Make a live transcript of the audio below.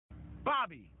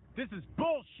Bobby, this is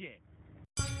bullshit.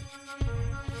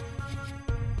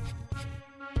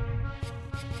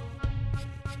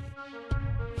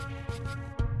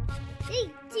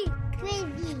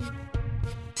 Crazy.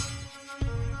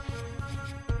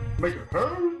 Make it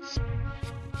hurt.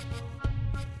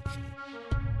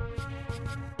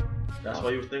 That's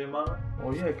why you were thinking about it?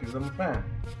 Oh yeah, because I'm a fan.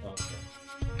 Okay.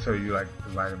 So you like the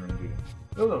vitamin D?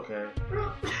 It was okay.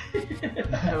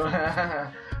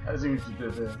 I see what you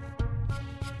did there.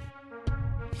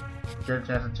 Get a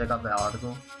chance to check out that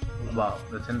article about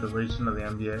the duration of the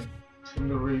NBA?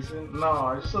 The reason? No,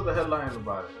 I just saw the headlines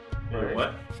about it. Wait,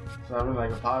 what? So having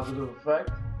like a positive effect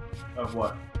Of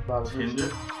what? about Tinder?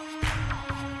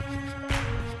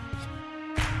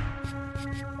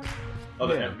 Oh,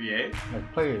 the Yeah. NBA?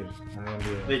 Like players in the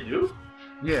NBA. They do?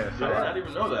 Yeah, so I didn't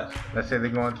even know that. let's say they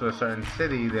go into a certain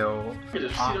city, they'll You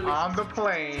just see them on the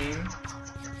plane,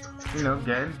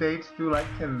 getting dates through like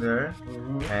Tinder,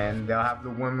 and they'll have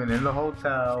the women in the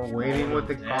hotel waiting with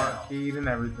the car down. keys and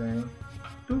everything.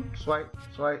 Doop, swipe.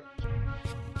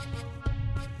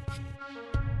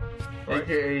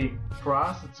 AKA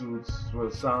prostitutes, what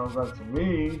it sounds like to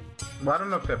me. Well, I don't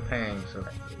know if they're paying, so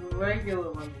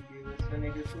Regular women do this for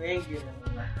niggas who ain't getting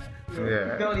them like that.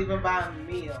 Yeah. Don't even buy them a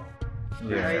meal.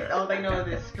 yeah. All they know is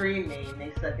their screen name.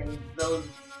 They sucking those.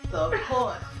 So of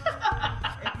course,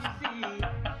 if you see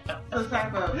some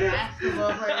type of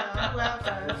basketball player,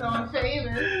 whoever, someone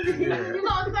famous, you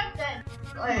gonna accept that.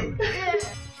 Like, yeah.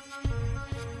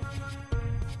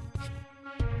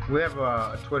 We have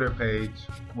a Twitter page,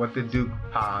 What the Duke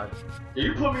Pod. Did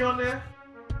you put me on there?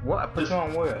 What? I put you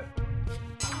on what?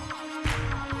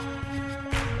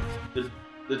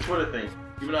 The Twitter thing.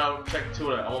 Even though I don't check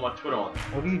Twitter, I want my Twitter on.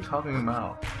 What are you talking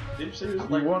about? Did you say it was You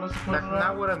like... want us to put That's it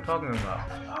not on? what I'm talking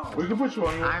about. We can put you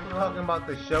on. You want I'm to put it on? talking about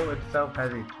the show itself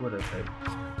has a Twitter page.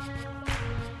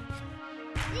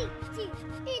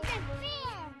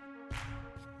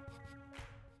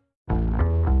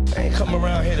 I ain't come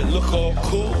around here to look all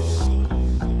cool.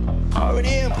 I already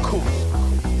am cool.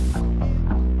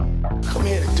 Come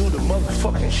here to do the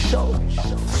motherfucking show.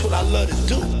 That's what I love to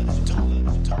do.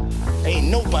 Ain't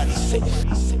nobody safe.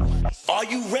 Are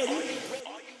you ready?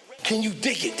 Can you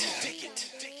dig it?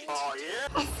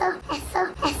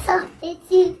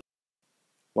 It's you.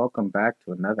 Welcome back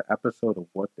to another episode of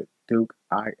What the Duke.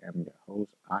 I am your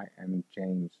host. I am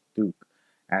James Duke.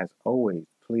 As always,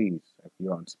 please, if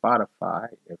you're on Spotify,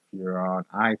 if you're on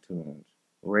iTunes,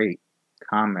 rate,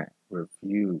 comment,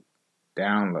 review,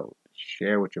 download,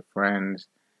 share with your friends.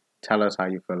 Tell us how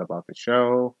you feel about the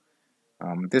show.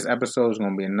 This episode is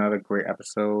going to be another great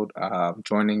episode.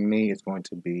 Joining me is going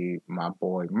to be my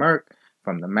boy Merk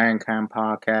from the Man Camp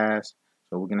podcast.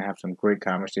 So we're going to have some great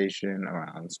conversation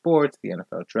around sports, the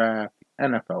NFL draft, the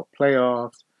NFL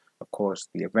playoffs, of course,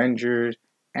 the Avengers,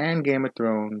 and Game of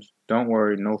Thrones. Don't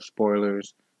worry, no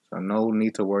spoilers. So no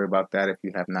need to worry about that if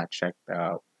you have not checked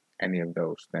out any of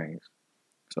those things.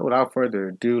 So without further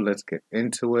ado, let's get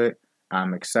into it.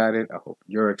 I'm excited. I hope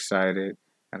you're excited.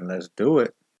 And let's do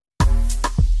it.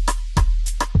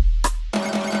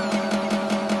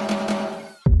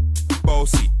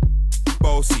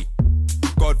 Bossy,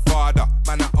 Godfather,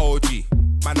 man a OG,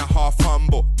 man a half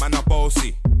humble, man a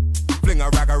bossy. Fling a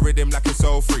rag a rhythm like it's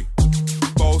all free.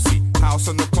 Bossy, house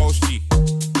on the coast G.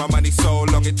 My money so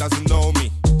long it doesn't know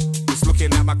me. It's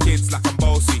looking at my kids like I'm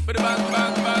bossy.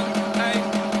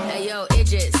 Hey yo,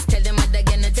 Idris, tell them what they're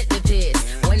gonna take the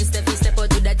piss. When Steffi step out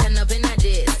to that turn up in a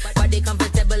diss. Body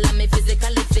comfortable, I'm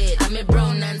physically fit. I'm a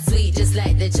brown and sweet, just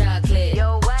like the chocolate.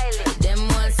 Yo, Wiley, them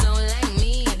ones sound like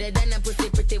me. They done a pussy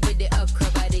pretty with the okra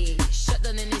body. Shut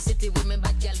down in the city with me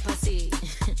bad girl pussy.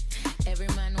 Every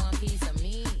man want piece of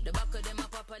me. The back of them a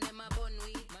pop and them a bun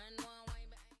weed. Man want wine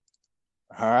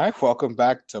back. All right, welcome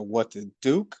back to What the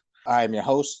Duke. I am your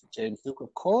host, James Duke,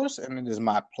 of course, and it is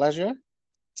my pleasure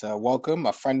to welcome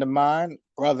a friend of mine,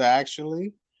 brother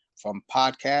actually, from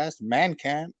podcast Man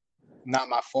Camp. Not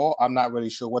my fault. I'm not really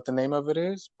sure what the name of it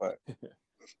is, but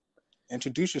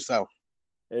introduce yourself.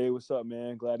 Hey, what's up,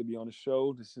 man? Glad to be on the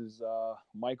show. This is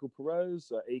Michael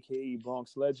Perez, a.k.a.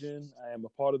 Bronx Legend. I am a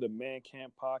part of the Man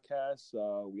Camp podcast.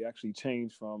 We actually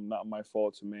changed from Not My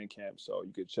Fault to Man Camp, so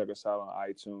you can check us out on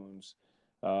iTunes,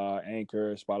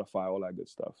 Anchor, Spotify, all that good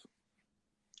stuff.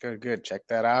 Good. Check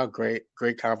that out. Great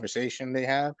conversation they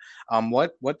have.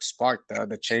 What sparked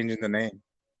the change in the name?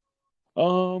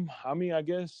 I mean, I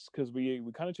guess because we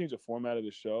kind of changed the format of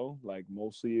the show. Like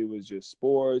mostly it was just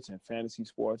sports and fantasy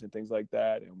sports and things like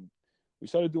that. And we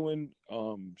started doing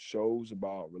shows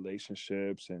about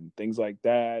relationships and things like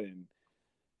that. And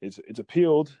it's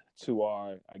appealed to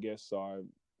our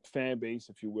fan base,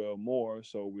 if you will, more.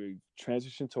 So we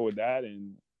transitioned toward that,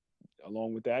 and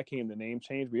along with that came the name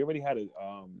change. We already had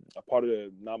a part of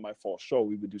the Not My Fault show.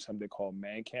 We would do something called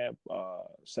Man Camp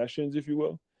sessions, if you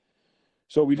will.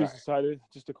 So we just decided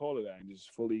just to call it that and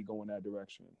just fully go in that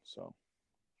direction. So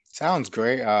sounds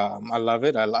great. I love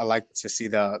it. I like to see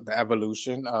the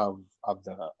evolution of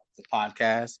the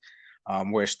podcast,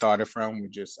 where it started from. We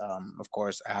just, of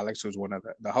course, Alex was one of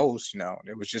the hosts.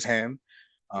 It was just him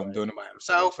doing it by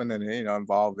himself, and then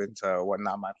evolved into what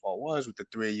Not My Fault was with the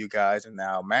three of you guys, and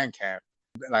now Man Camp.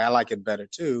 Like I like it better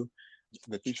too.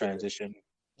 The transition.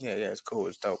 Yeah, it's cool.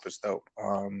 It's dope.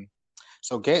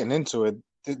 So getting into it,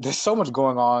 there's so much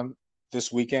going on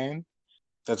this weekend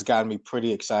that's gotten me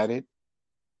pretty excited.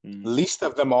 Least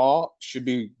of them all should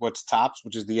be what's tops,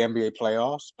 which is the NBA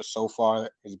playoffs. But so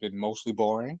far, it's been mostly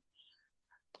boring.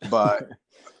 But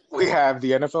we have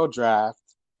the NFL draft.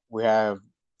 We have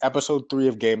episode 3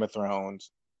 of Game of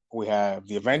Thrones. We have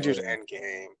the Avengers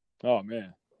Endgame. Oh,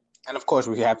 man. And, of course,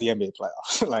 we have the NBA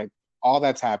playoffs. Like, all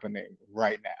that's happening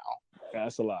right now. Yeah,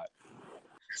 that's a lot.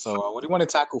 So what do you want to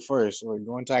tackle first? You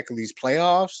want to tackle these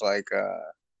playoffs? Like,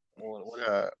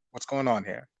 what's going on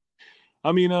here?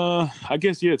 I mean, I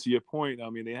guess, yeah, to your point, I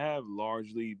mean, it has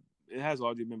largely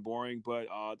been boring, but,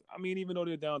 I mean, even though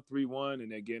they're down 3-1 and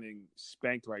they're getting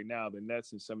spanked right now, the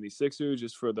Nets and 76ers,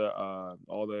 just for the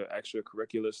all the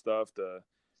extracurricular stuff,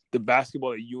 the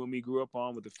basketball that you and me grew up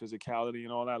on with the physicality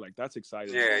and all that, like, that's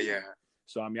exciting. Yeah.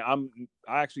 So, I mean,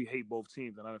 I actually hate both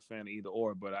teams. I'm not a fan of either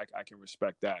or, but I can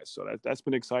respect that. So that's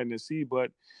been exciting to see.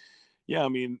 But, yeah, I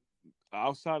mean,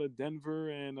 outside of Denver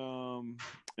and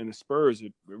the Spurs,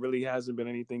 it really hasn't been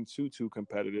anything too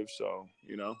competitive. So,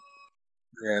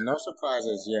 Yeah, no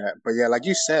surprises yet. But yeah, like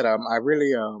you said, I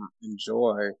really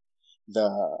enjoy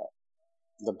the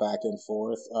back and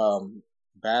forth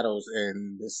battles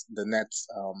in the Nets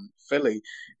Philly.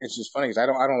 It's just funny because I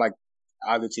don't like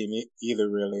either team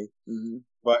either really. Mm-hmm.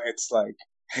 But it's like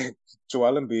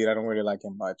Joel Embiid, I don't really like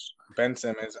him much. Ben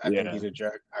Simmons, I think he's a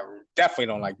jerk. I definitely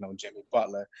don't like no Jimmy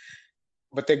Butler.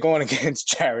 But they're going against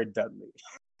Jared Dudley.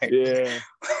 Yeah.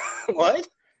 What?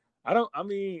 I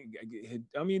mean,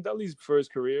 Dudley's for his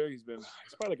career, he's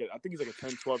probably I think he's like a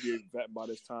 10, 12-year vet by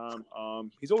this time.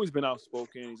 He's always been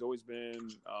outspoken. He's always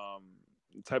been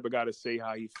the type of guy to say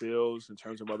how he feels in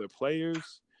terms of other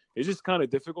players. It's just kind of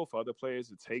difficult for other players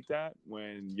to take that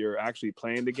when you're actually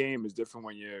playing the game. It's different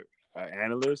when you're an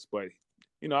analyst, but,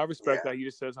 I respect that he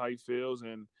just says how he feels.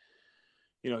 And,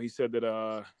 he said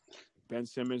that Ben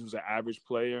Simmons was an average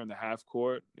player in the half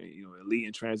court, elite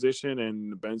in transition,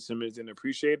 and Ben Simmons didn't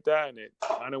appreciate that, and it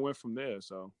kind of went from there.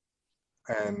 So,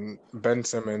 and Ben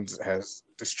Simmons has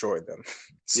destroyed them.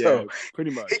 So yeah,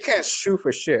 pretty much. He can't shoot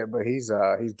for shit, but he's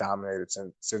dominated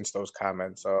since those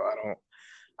comments. So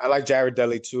I like Jared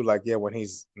Dudley too. Like, yeah, when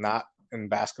he's not in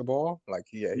basketball, like,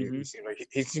 yeah, he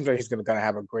seems like he's gonna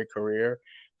have a great career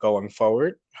going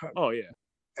forward. Oh yeah.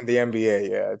 In the NBA,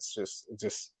 yeah, it's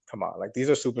just come on, like, these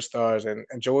are superstars, and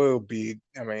Joel Embiid.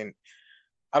 I mean,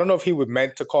 I don't know if he was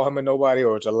meant to call him a nobody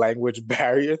or it's a language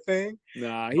barrier thing.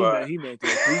 Nah, he meant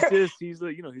it. He's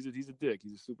a dick.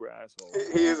 He's a super asshole.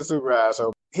 He is a super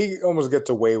asshole. He almost gets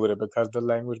away with it because of the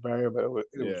language barrier, but it was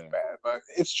bad. But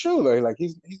it's true, though. Like,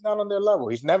 he's not on their level.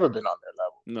 He's never been on their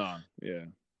level. No, yeah.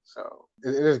 So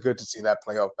it is good to see that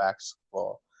playoff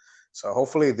basketball. So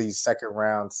hopefully the second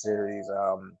round series.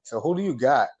 So who do you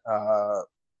got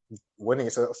winning?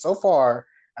 So far,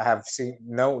 I have seen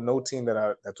no team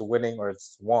that's winning or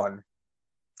it's won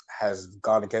has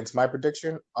gone against my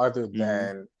prediction, other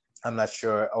than I'm not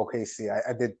sure OKC.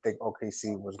 I did think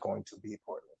OKC was going to beat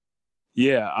Portland.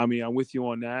 Yeah, I mean, I'm with you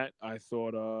on that. I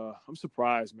thought I'm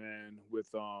surprised, man, with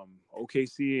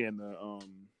OKC and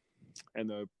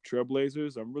the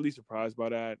Trailblazers. I'm really surprised by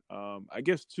that. I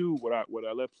guess too, what I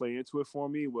let play into it for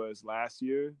me was last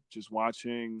year, just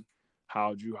watching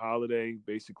how Jrue Holiday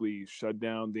basically shut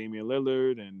down Damian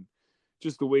Lillard, and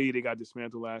just the way they got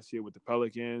dismantled last year with the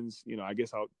Pelicans. I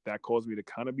guess that caused me to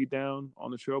kind of be down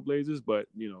on the Trailblazers. But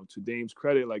to Dame's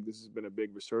credit, like, this has been a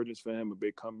big resurgence for him, a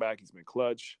big comeback. He's been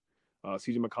clutch.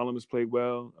 CJ McCollum has played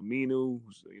well. Aminu,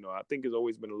 who's, I think has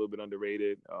always been a little bit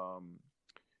underrated.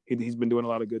 He's been doing a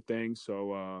lot of good things.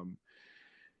 So,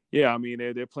 yeah, I mean,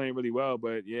 they're playing really well.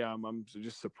 But, yeah, I'm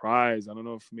just surprised. I don't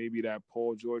know if maybe that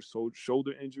Paul George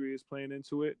shoulder injury is playing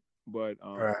into it. But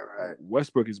right.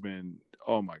 Westbrook has been,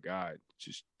 oh, my God,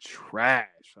 just trash.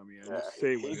 I mean, let's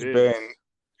say what it is.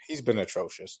 He's been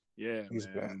atrocious. Yeah,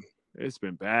 it's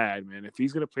been bad, man. If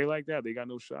he's gonna play like that, they got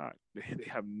no shot. They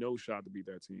have no shot to beat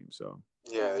that team. So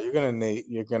yeah, you're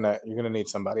gonna need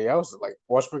somebody else. Like,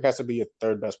 Westbrook has to be your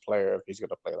third best player if he's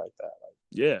gonna play like that.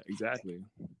 Yeah, exactly.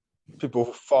 people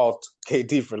fault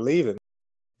KD for leaving.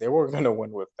 They weren't going to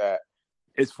win with that.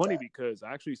 It's funny because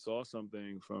I actually saw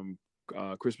something from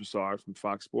Chris Broussard from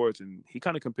Fox Sports, and he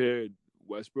kind of compared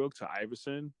Westbrook to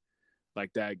Iverson,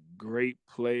 like that great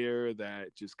player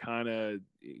that just kind of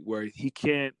where he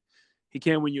can't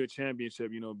win you a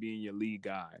championship, being your lead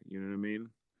guy. You know what I mean?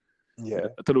 Yeah.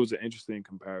 I thought it was an interesting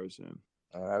comparison.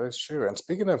 That is true. And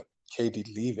speaking of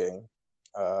KD leaving,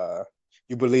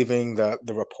 you believing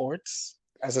the reports?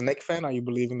 As a Knicks fan, are you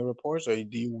believing the reports, or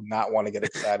do you not want to get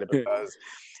excited because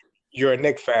you're a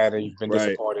Knicks fan and you've been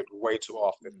disappointed way too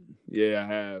often? Yeah, I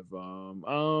have.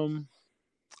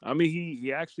 I mean,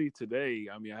 he actually today,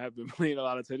 I mean, I have been paying a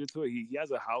lot of attention to it. He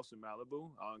has a house in Malibu,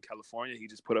 in California. He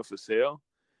just put up for sale.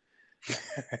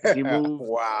 He moved.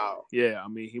 Wow. Yeah, I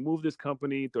mean, he moved his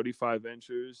company, 35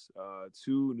 Ventures,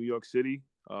 to New York City,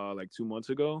 like 2 months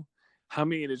ago. I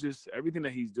mean, it's just everything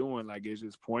that he's doing, like, is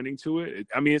just pointing to it.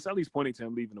 I mean, it's at least pointing to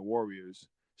him leaving the Warriors.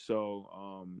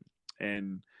 So, I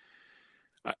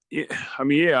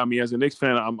mean, as a Knicks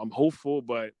fan, I'm hopeful,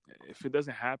 but if it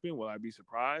doesn't happen, will I be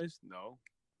surprised? No.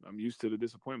 I'm used to the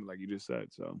disappointment, like you just said.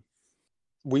 So,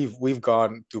 we've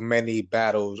gone through many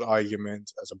battles,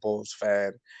 arguments as a Bulls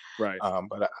fan, right?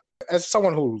 But as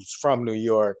someone who's from New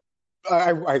York,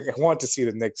 I want to see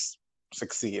the Knicks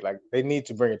succeed. Like, they need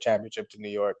to bring a championship to New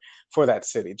York for that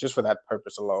city, just for that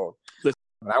purpose alone. Listen,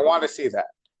 and I want to see that.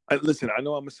 Listen, I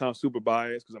know I'm gonna sound super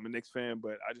biased because I'm a Knicks fan,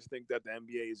 but I just think that the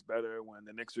NBA is better when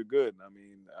the Knicks are good. I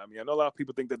mean, I know a lot of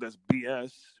people think that that's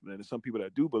BS. There's some people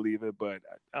that do believe it, but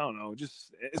I don't know.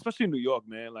 Just especially in New York,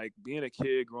 man. Like, being a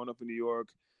kid growing up in New York,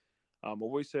 I've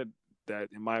always said that,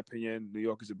 in my opinion, New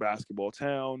York is a basketball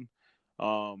town.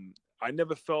 I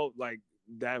never felt like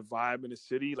that vibe in the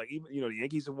city. Like, even, the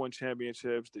Yankees have won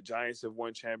championships, the Giants have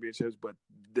won championships, but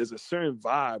there's a certain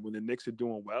vibe when the Knicks are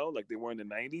doing well, like they were in the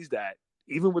 90s, that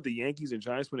even with the Yankees and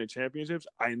Giants winning championships,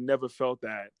 I never felt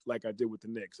that like I did with the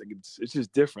Knicks. Like, it's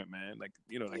just different, man. Like,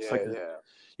 you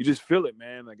just feel it,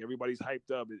 man. Like, everybody's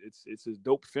hyped up. It's a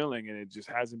dope feeling, and it just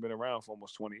hasn't been around for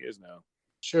almost 20 years now.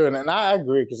 Sure, and I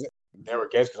agree because they were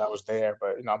against, because I was there,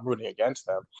 but I'm rooting against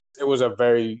them. It was a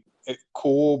very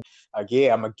cool.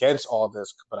 I'm against all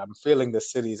this, but I'm feeling the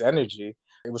city's energy.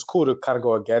 It was cool to kind of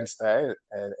go against that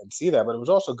and see that, but it was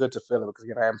also good to feel it because,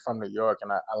 I am from New York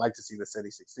and I like to see the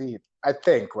city succeed. I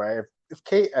think, right?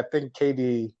 I think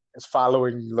KD is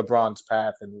following LeBron's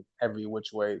path in every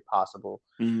which way possible.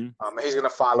 Mm-hmm. He's going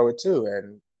to follow it too.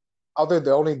 And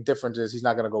the only difference is he's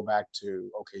not going to go back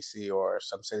to OKC or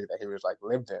some city that he was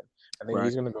lived in. I think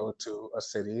he's going to go to a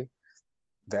city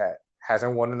that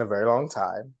hasn't won in a very long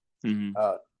time. Mm-hmm.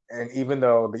 And even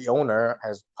though the owner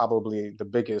has probably the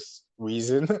biggest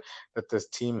reason that this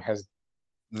team has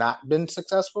not been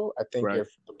successful, I think if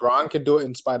LeBron can do it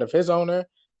in spite of his owner,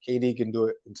 KD can do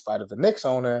it in spite of the Knicks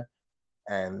owner,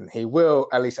 and he will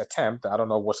at least attempt. I don't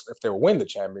know if they'll win the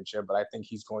championship, but I think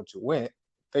he's going to win.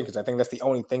 Because I think that's the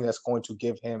only thing that's going to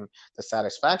give him the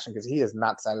satisfaction, because he is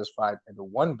not satisfied in the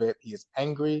one bit. He is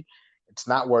angry. It's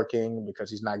not working because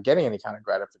he's not getting any kind of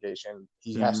gratification.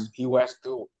 He has to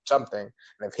do something.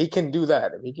 And if he can do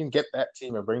that, if he can get that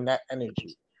team and bring that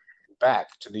energy back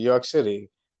to New York City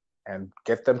and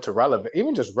get them to relevant,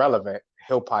 even just relevant,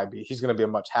 he's going to be a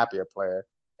much happier player.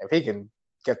 If he can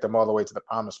get them all the way to the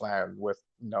promised land with,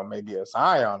 maybe a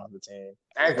Zion on the team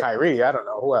and Kyrie, I don't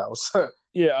know who else.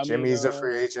 Yeah, Jimmy's a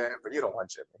free agent, but you don't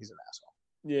want Jimmy. He's an asshole.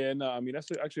 Yeah, no, I mean,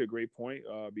 that's actually a great point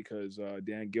because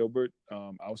Dan Gilbert,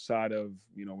 outside of,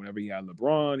 whenever he had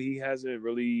LeBron, he hasn't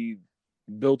really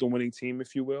built a winning team,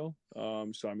 if you will.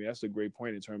 So, I mean, that's a great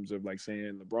point in terms of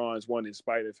saying LeBron's won in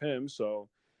spite of him. So,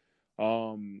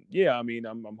 yeah, I mean,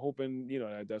 I'm hoping,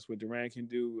 that's what Durant can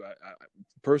do.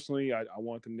 Personally, I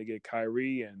want them to get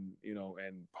Kyrie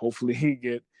and hopefully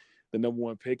get the number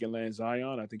one pick and land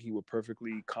Zion. I think he would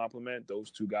perfectly complement those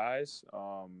two guys.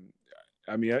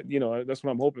 I mean, that's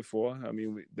what I'm hoping for. I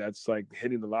mean, that's like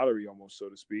hitting the lottery almost, so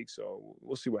to speak. So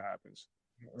we'll see what happens.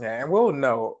 Yeah, and we'll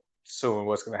know soon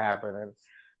what's going to happen. And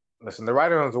listen, the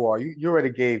writing on the wall, you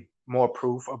already gave more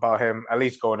proof about him at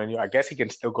least going in. I guess he can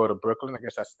still go to Brooklyn. I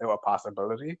guess that's still a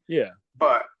possibility. Yeah.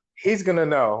 But he's going to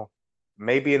know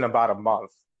maybe in about a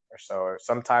month or so, or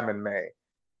sometime in May,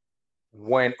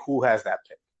 who has that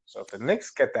pick. So if the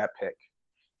Knicks get that pick,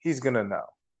 he's going to know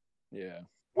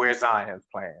where Zion's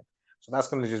playing. So that's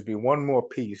going to just be one more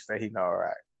piece that he know, all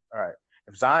right.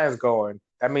 If Zion's going,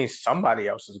 that means somebody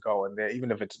else is going there,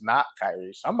 even if it's not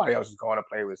Kyrie. Somebody else is going to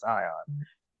play with Zion.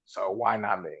 So why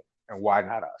not me? And why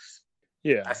not us?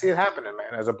 Yeah. I see it happening,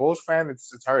 man. As a Bulls fan,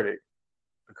 it's hurting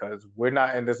because we're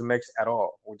not in this mix at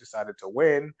all. We decided to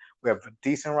win. We have a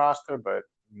decent roster, but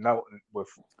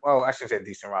I shouldn't say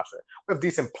decent roster. With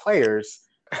decent players,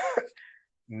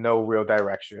 no real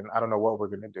direction. I don't know what we're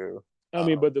gonna do.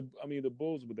 The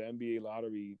Bulls with the NBA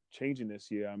lottery changing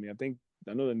this year.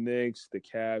 I know the Knicks, the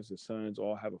Cavs, the Suns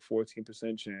all have a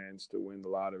 14% chance to win the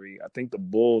lottery. I think the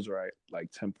Bulls are at like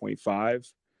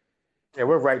 10.5. Yeah,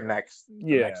 we're right next.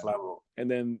 Next level. And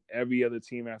then every other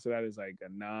team after that is like a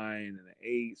 9 and an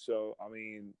 8. So,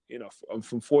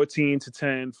 from 14 to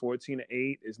 10, 14 to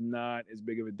 8 is not as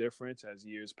big of a difference as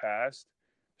years past.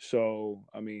 So,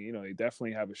 they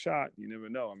definitely have a shot. You never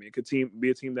know. It could be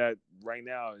a team that right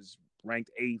now is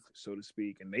ranked 8th, so to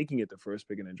speak, and they can get the first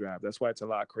pick in the draft. That's why it's a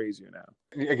lot crazier now.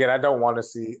 Again, I don't want to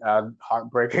see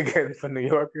heartbreak again for New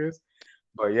Yorkers.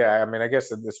 But yeah, I guess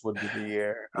that this would be the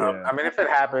year. If it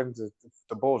happens, if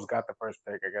the Bulls got the first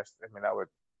pick, I guess, that would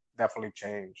definitely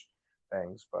change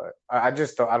things. But I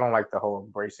don't like the whole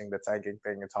embracing the tanking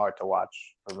thing. It's hard to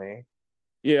watch for me.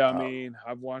 Yeah,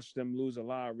 I've watched them lose a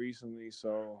lot recently,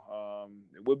 so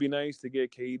it would be nice to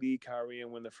get KD, Kyrie,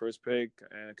 and win the first pick,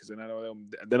 because then I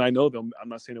know they'll. I'm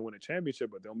not saying they'll win a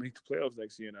championship, but they'll make the playoffs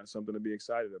next year, and that's something to be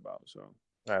excited about. So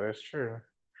that is true.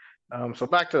 So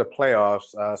back to the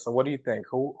playoffs. So what do you think?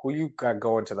 Who you got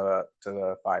going to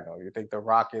the final? You think the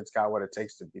Rockets got what it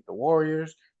takes to beat the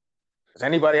Warriors? Does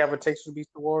anybody have what it takes to beat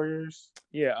the Warriors?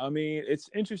 Yeah, it's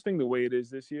interesting the way it is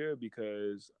this year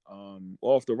because,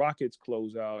 if the Rockets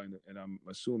close out, and I'm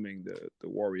assuming the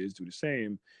Warriors do the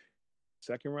same,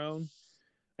 second round,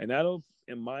 and that'll,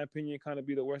 in my opinion, kind of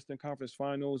be the Western Conference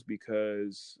Finals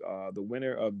because the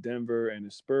winner of Denver and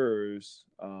the Spurs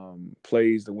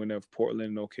plays the winner of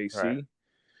Portland and OKC. Right.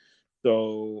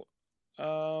 So,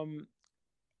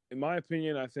 in my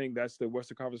opinion, I think that's the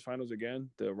Western Conference Finals again,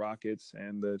 the Rockets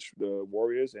and the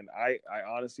Warriors. And I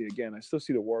honestly, again, I still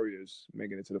see the Warriors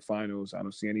making it to the finals. I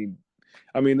don't see any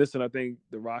 – I think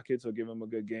the Rockets will give them a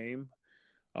good game.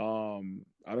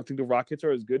 I don't think the Rockets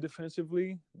are as good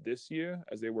defensively this year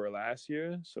as they were last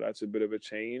year, so that's a bit of a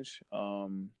change.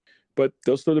 But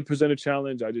they'll still present a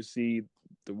challenge. I just see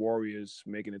the Warriors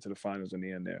making it to the finals in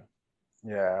the end there.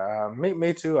 Yeah,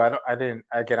 me too. I didn't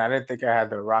think I had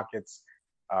the Rockets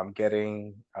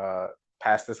getting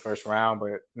past this first round,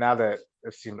 but now that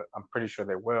it seems, I'm pretty sure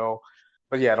they will.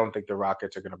 But yeah, I don't think the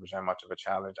Rockets are going to present much of a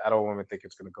challenge. I don't even think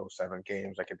it's going to go 7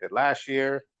 games like it did last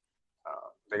year.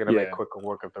 They're going to make quicker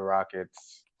work of the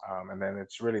Rockets. And then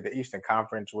it's really the Eastern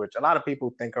Conference, which a lot of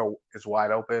people think is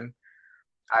wide open.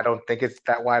 I don't think it's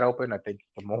that wide open. I think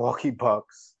the Milwaukee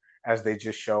Bucks, as they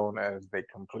just shown, as they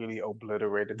completely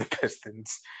obliterated the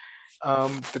Pistons,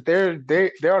 that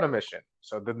they're on a mission.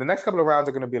 So the next couple of rounds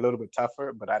are going to be a little bit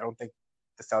tougher, but I don't think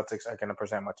the Celtics are going to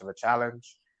present much of a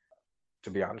challenge, to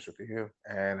be honest with you.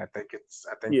 And I think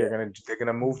they're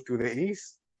gonna move through the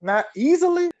East, not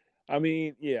easily. I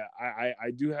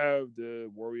do have the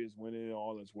Warriors winning it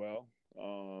all as well.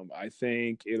 I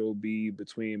think it'll be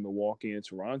between Milwaukee and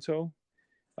Toronto.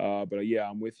 But yeah,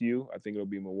 I'm with you. I think it'll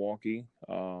be Milwaukee.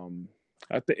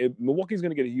 I think Milwaukee's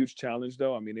going to get a huge challenge,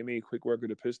 though. They made quick work of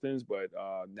the Pistons, but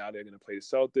now they're going to play the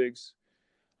Celtics.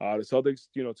 The Celtics,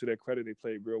 to their credit, they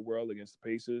played real well against the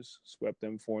Pacers, swept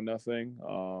them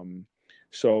 4-0.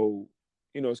 So,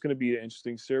 it's going to be an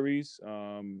interesting series.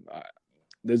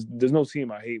 There's no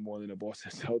team I hate more than the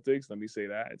Boston Celtics. Let me say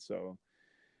that. So,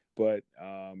 but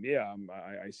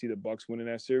I see the Bucks winning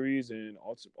that series and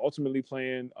ultimately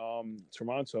playing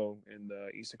Toronto in the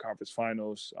Eastern Conference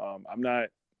Finals.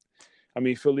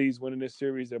 Philly's winning this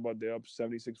series. They're up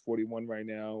 76-41 right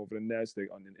now over the Nets. They're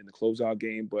in the closeout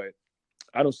game, but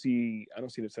I don't see the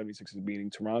 76ers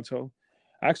beating Toronto.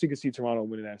 I actually can see Toronto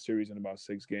winning that series in about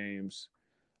 6 games.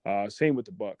 Same with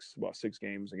the Bucks, about 6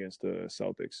 games against the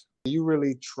Celtics. Do you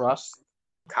really trust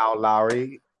Kyle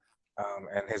Lowry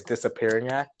and his disappearing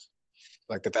act?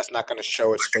 Like that's not going to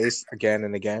show its face again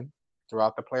and again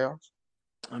throughout the playoffs?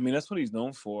 That's what he's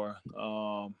known for.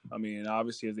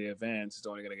 Obviously as they advance, it's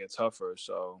only going to get tougher.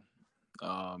 So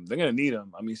they're going to need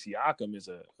him. Siakam is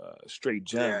a straight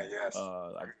gem. Yeah, yes.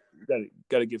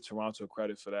 Got to give Toronto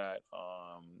credit for that.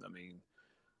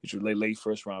 He's a late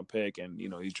first round pick, and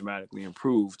he's dramatically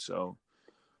improved. So,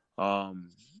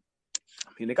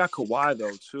 they got Kawhi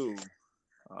though too,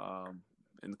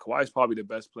 and Kawhi's probably the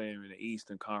best player in the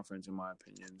Eastern Conference in my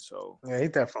opinion. So yeah, he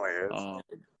definitely is.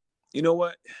 You know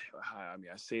what? I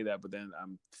say that, but then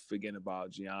I'm forgetting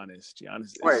about Giannis.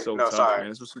 Giannis is so tough, sorry.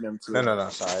 man. Especially them two. No,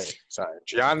 sorry.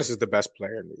 Giannis is the best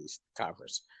player in the Eastern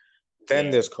Conference.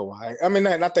 Then there's Kawhi.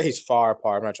 Not that he's far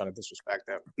apart. I'm not trying to disrespect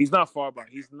him. He's not far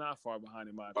behind. He's not far behind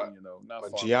in my opinion, though.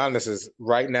 But Giannis is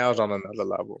right now is on another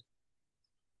level,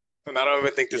 and I don't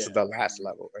even think this is the last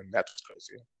level, and that's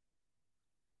crazy.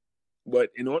 But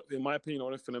in my opinion, in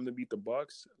order for them to beat the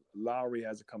Bucks, Lowry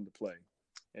has to come to play.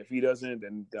 If he doesn't,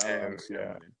 then I don't see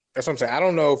that winning. That's what I'm saying. I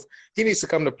don't know if he needs to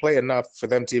come to play enough for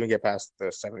them to even get past the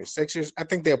 76ers. I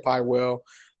think they'll probably will,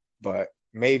 but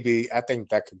maybe I think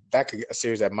that could get a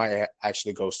series that might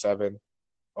actually go 7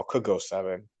 or could go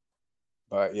 7.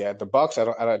 But yeah, the Bucks,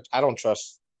 I don't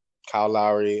trust Kyle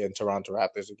Lowry and Toronto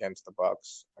Raptors against the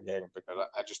Bucks again, because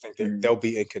I just think they'll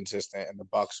be inconsistent, and the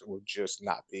Bucks will just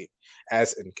not be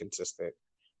as inconsistent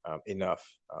enough.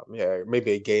 Yeah,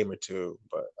 maybe a game or two,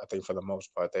 but I think for the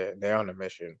most part they're on a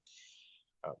mission.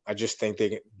 I just think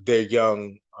their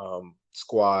young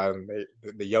squad, and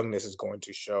the youngness is going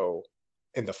to show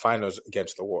in the finals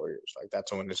against the Warriors. Like,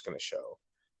 that's when it's going to show.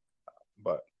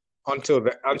 But until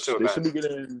then, should be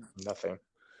getting nothing.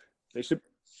 They should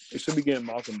be getting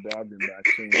Malcolm Brogdon back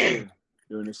soon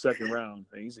during the second round.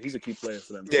 He's a key player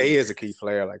for them. Yeah, he is a key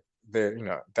player. Like,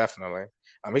 definitely.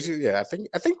 I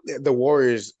think the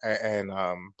Warriors and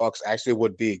Bucks actually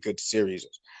would be a good series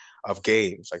of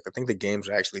games. Like, I think the games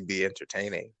would actually be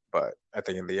entertaining. But I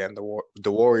think in the end,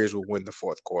 the Warriors will win the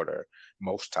fourth quarter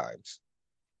most times.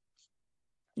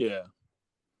 Yeah.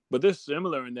 But they're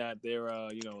similar in that they're,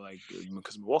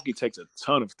 because Milwaukee takes a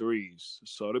ton of threes,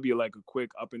 so it'll be like a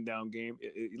quick up and down game.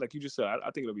 Like you just said,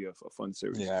 I think it'll be a fun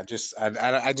series. Yeah,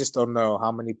 I just don't know how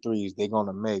many threes they're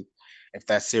gonna make if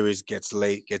that series gets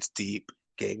late, gets deep,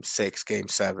 game 6, game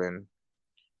 7.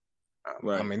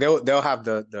 Right. I mean, they'll have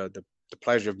the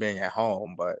pleasure of being at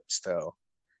home, but still.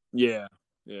 Yeah,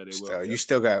 they will. Still, you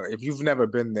still got, if you've never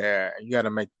been there, you got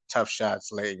to make tough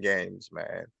shots late in games,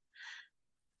 man.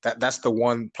 That's the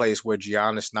one place where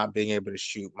Giannis not being able to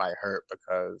shoot might hurt,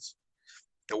 because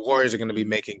the Warriors are going to be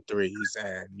making threes,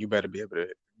 and you better be able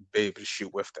to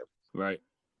shoot with them. Right.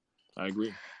 I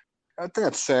agree.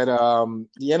 That said, the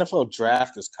NFL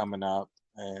draft is coming up,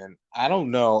 and I don't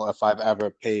know if I've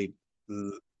ever paid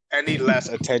any less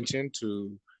attention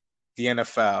to the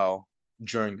NFL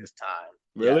during this time.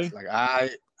 Really? Yes,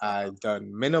 like I've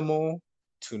done minimal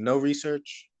to no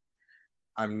research.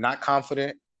 I'm not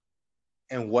confident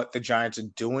in what the Giants are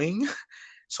doing,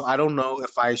 so I don't know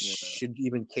if I should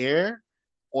even care,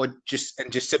 or just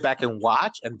sit back and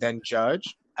watch and then judge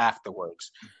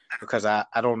afterwards, because I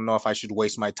don't know if I should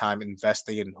waste my time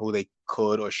investing in who they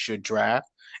could or should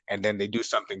draft, and then they do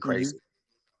something crazy.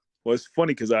 Well, it's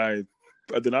funny because I've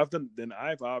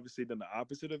obviously done the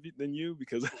opposite than you,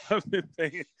 because I've been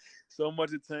paying so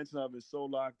much attention. I've been so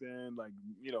locked in, like,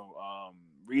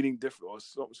 reading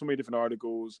so many different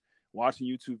articles, watching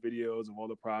YouTube videos of all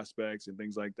the prospects and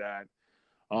things like that.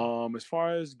 As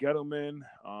far as Gettleman,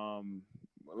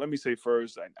 let me say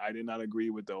first, I did not agree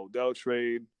with the Odell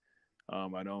trade.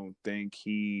 I don't think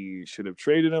he should have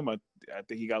traded him. I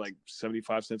think he got like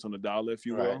 75 cents on the dollar, if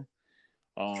you will.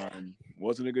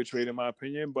 Wasn't a good trade in my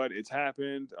opinion, but it's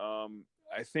happened.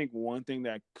 I think one thing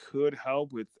that could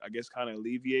help with, I guess, kind of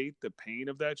alleviate the pain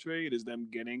of that trade is them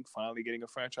finally getting a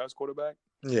franchise quarterback.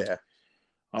 Yeah.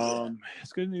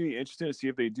 It's going to be interesting to see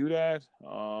if they do that.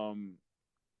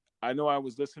 I know I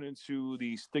was listening to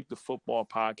the Stick to Football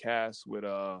podcast with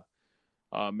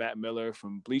Matt Miller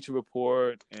from Bleacher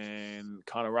Report and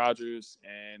Connor Rogers,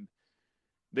 and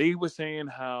they were saying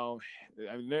how,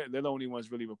 I mean, they're the only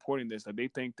ones really reporting this, that they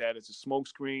think that it's a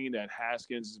smokescreen, that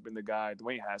Haskins has been the guy,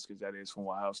 Dwayne Haskins, that is, from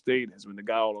Ohio State, has been the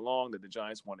guy all along, that the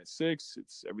Giants won at 6.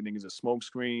 Everything is a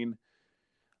smokescreen.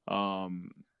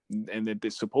 And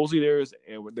that supposedly there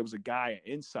was a guy,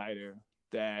 an insider,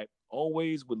 that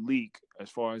always would leak as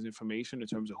far as information in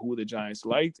terms of who the Giants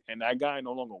liked, and that guy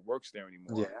no longer works there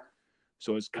anymore. Yeah.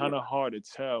 So it's kind of hard to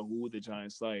tell who the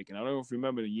Giants like. And I don't know if you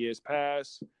remember the years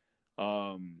past,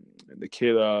 the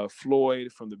kid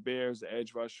Floyd from the Bears, the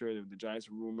edge rusher, the Giants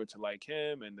were rumored to like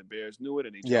him, and the Bears knew it,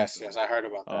 and they yes, I heard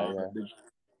about that.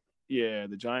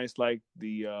 The Giants liked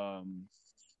the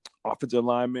offensive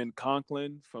lineman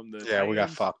Conklin from the Titans. We got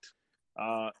fucked.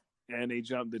 And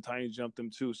the Titans jumped them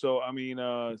too. So I mean,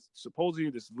 supposedly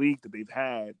this leak that they've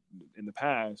had in the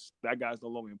past, that guy's no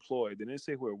longer employed. They didn't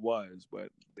say who it was, but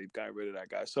they've got rid of that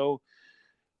guy. So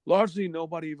largely,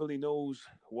 nobody really knows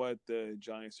what the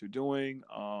Giants are doing.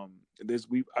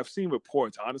 I've seen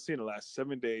reports, honestly, in the last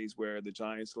 7 days where the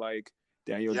Giants like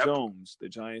Daniel Jones, the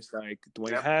Giants like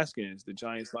Dwayne Haskins, the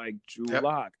Giants like Drew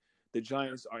Lock. The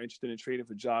Giants are interested in trading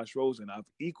for Josh Rosen. I've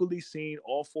equally seen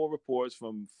all 4 reports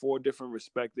from 4 different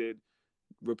respected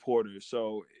reporters.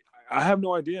 So I have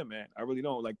no idea, man. I really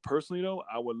don't. Like, personally, though,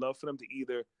 I would love for them to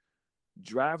either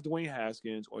draft Dwayne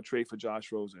Haskins or trade for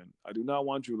Josh Rosen. I do not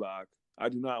want Drew Lock. I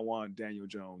do not want Daniel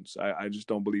Jones. I just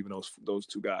don't believe in those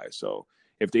 2 guys. So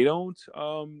if they don't,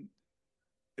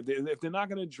 if they're not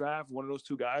going to draft one of those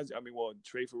two guys, I mean, well,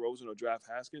 trade for Rosen or draft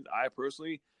Haskins, I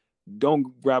personally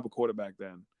don't grab a quarterback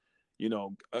then. You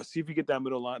know, see if you get that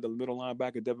the middle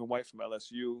linebacker, Devin White from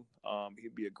LSU.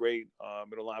 He'd be a great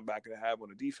middle linebacker to have on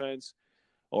the defense.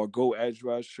 Or go edge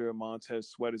rusher. Montez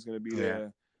Sweat is going to be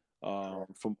there. Or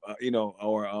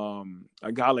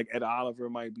a guy like Ed Oliver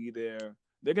might be there.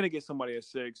 They're going to get somebody at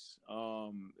 6.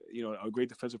 You know, a great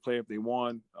defensive player if they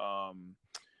want.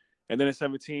 And then at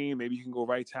 17, maybe you can go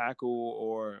right tackle,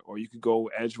 or you could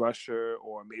go edge rusher,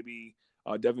 or maybe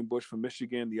Devin Bush from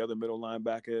Michigan, the other middle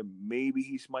linebacker. Maybe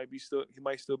he might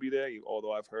still be there.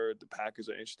 Although I've heard the Packers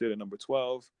are interested in number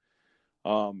 12.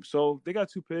 So they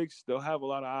got 2 picks. They'll have a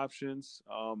lot of options.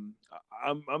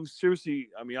 I'm seriously.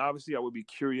 I mean, obviously, I would be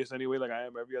curious anyway, like I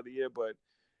am every other year. But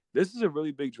this is a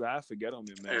really big draft for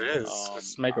Gettleman, man. It is.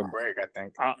 It's make or break, I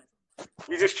think.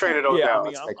 We just traded Odell. Yeah, I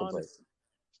mean, it's make or break.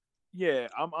 Yeah,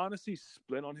 I'm honestly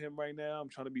split on him right now. I'm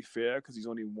trying to be fair because he's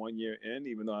only 1 year in,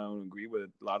 even though I don't agree with a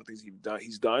lot of things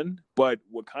he's done. But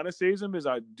what kind of saves him is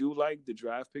I do like the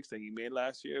draft picks that he made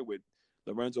last year with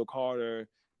Lorenzo Carter,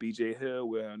 B.J. Hill,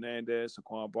 Will Hernandez,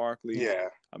 Saquon Barkley. Yeah.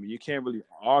 I mean, you can't really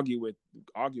argue with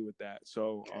that.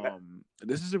 So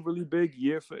this is a really big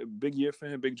year for him,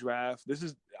 big draft. This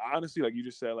is honestly, like you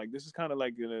just said, like this is kind of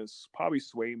like gonna probably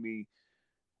sway me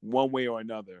one way or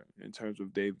another in terms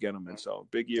of Dave Gettleman. So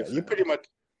big year. You pretty much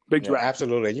big draft.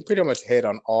 Absolutely. You pretty much hit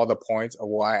on all the points of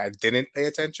why I didn't pay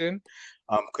attention.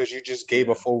 Because you just gave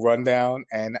a full rundown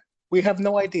and we have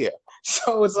no idea.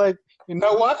 So it's like, you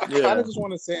know what? I kind of just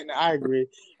want to say, and I agree.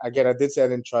 Again, I did say I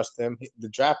didn't trust him. The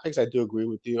draft picks, I do agree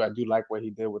with you. I do like what he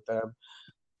did with them.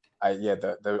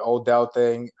 The Odell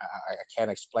thing, I can't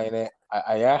explain it.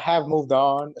 I have moved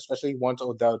on, especially once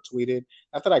Odell tweeted.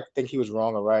 Not that I think he was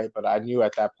wrong or right, but I knew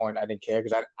at that point I didn't care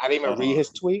because I didn't even read his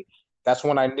tweet. That's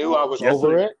when I knew I was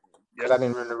over it because I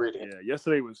didn't really read it. Yeah,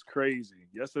 yesterday was crazy.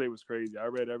 I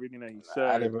read everything that he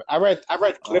said. I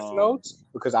read Cliff Notes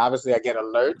because obviously I get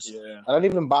alerts. Yeah. I didn't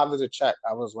even bother to check.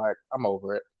 I was like, I'm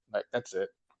over it. Like that's it.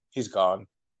 He's gone.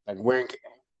 Like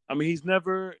I mean, I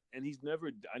never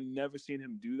seen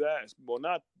him do that.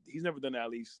 Well, he's never done that, at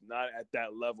least not at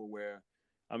that level where,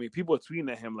 I mean, people are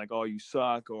tweeting at him like, oh, you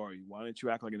suck, or why don't you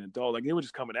act like an adult? Like, they were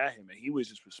just coming at him, and he was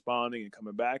just responding and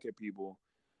coming back at people.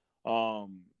 I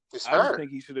just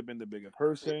think he should have been the bigger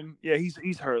person. Yeah,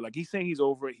 he's hurt. Like, he's saying he's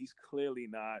over it. He's clearly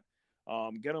not.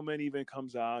 Gettleman even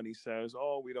comes out and he says,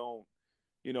 oh, we don't,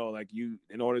 you know, like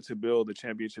in order to build a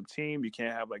championship team, you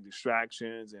can't have, like,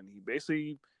 distractions. And he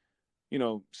basically, you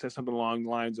know, said something along the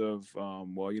lines of,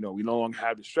 well, you know, we no longer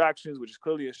have distractions, which is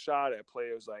clearly a shot at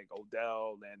players like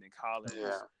Odell, Landon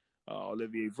Collins,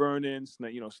 Olivier Vernon,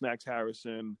 Snacks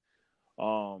Harrison.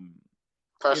 Personality.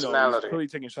 You know, clearly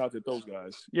taking shots at those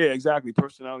guys. Yeah, exactly.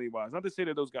 Personality-wise. Not to say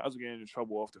that those guys were getting into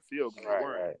trouble off the field because they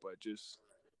weren't, but just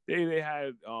they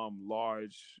had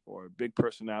large or big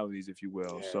personalities, if you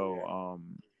will.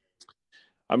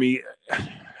 I mean,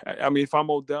 if I'm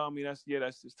Odell, I mean,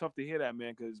 it's tough to hear that,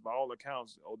 man, because by all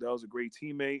accounts, Odell's a great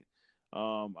teammate.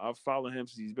 I've followed him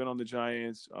since he's been on the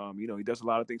Giants. You know, he does a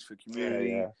lot of things for the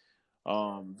community.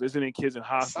 Visiting kids in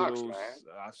hospitals.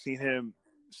 I've seen him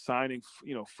signing,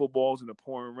 you know, footballs in the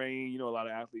pouring rain. You know, a lot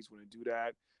of athletes want to do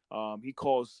that. He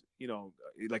calls, you know,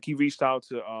 like he reached out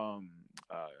to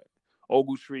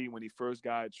Ogletree when he first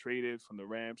got traded from the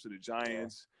Rams to the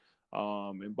Giants.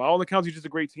 And by all accounts, he's just a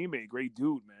great teammate, great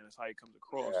dude, man. That's how he comes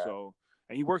across. So,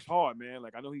 and he works hard, man.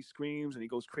 Like, I know he screams and he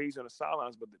goes crazy on the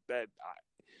sidelines, but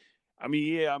I mean,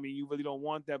 you really don't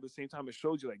want that, but at the same time, it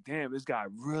shows you, like, damn, this guy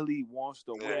really wants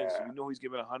to win. So you know he's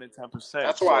giving 110%.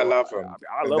 That's why I love him.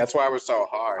 That's why it was so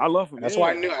hard. I love him. That's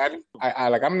why I knew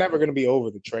I'm never going to be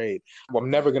over the trade. Well, I'm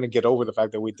never going to get over the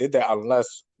fact that we did that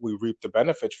unless we reap the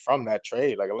benefits from that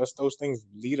trade. Like, unless those things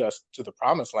lead us to the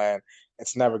promised land,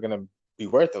 it's never going to be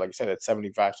worth it. Like I said, at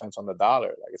 75 cents on the dollar.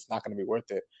 Like, it's not going to be worth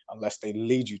it unless they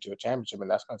lead you to a championship, and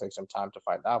that's going to take some time to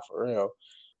find out for real.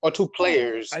 Or 2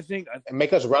 players, I think, and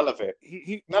make us relevant.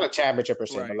 Not a championship per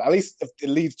se, right. but at least if it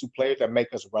leads to players that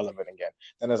make us relevant again,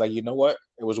 then it's like, you know what,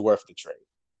 it was worth the trade.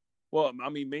 Well, I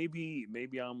mean, maybe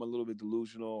I'm a little bit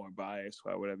delusional or biased,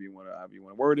 or whatever you want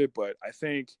to word it. But I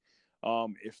think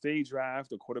if they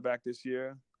draft a quarterback this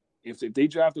year, if they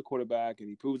draft a quarterback and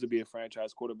he proves to be a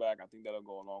franchise quarterback, I think that'll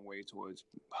go a long way towards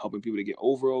helping people to get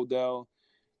over Odell.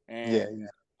 And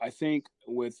I think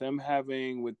with them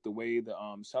with the way the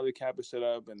salary cap is set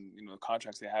up and, you know, the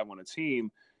contracts they have on a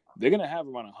team, they're going to have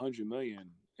around $100 million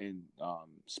in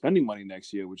spending money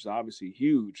next year, which is obviously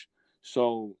huge.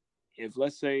 So if,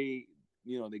 let's say,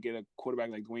 you know, they get a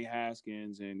quarterback like Dwayne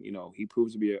Haskins and, you know, he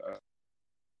proves to be a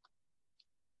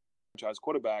franchise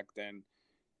quarterback, then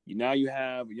now you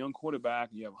have a young quarterback,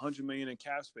 and you have $100 million in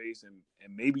cap space, and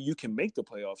maybe you can make the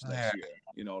playoffs next year.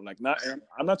 You know, like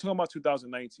I'm not talking about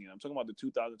 2019. I'm talking about the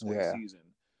 2020 season.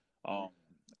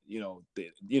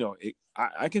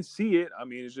 I can see it. I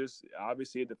mean, it's just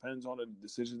obviously it depends on the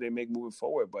decisions they make moving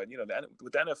forward. But that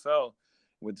with the NFL,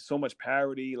 with so much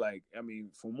parity, like I mean,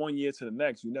 from one year to the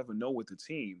next, you never know with the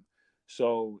team.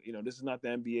 So this is not the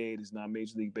NBA. This is not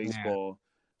Major League Baseball. Yeah.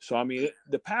 So I mean,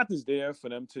 the path is there for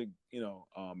them to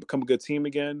become a good team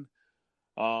again.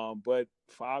 But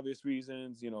for obvious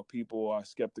reasons, people are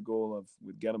skeptical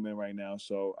with Gettleman right now.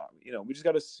 So, we just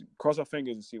got to cross our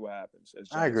fingers and see what happens.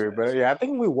 I agree, but I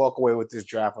think we walk away with this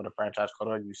draft with a franchise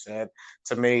quarterback. You said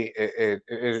to me,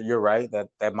 you're right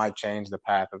that might change the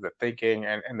path of the thinking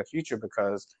and the future,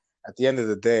 because at the end of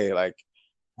the day, like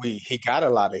he got a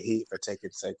lot of heat for taking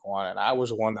Saquon, and I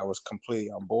was one that was completely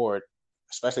on board,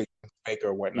 especially when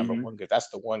Baker went number one, because that's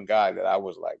the one guy that I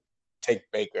was like, take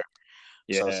Baker.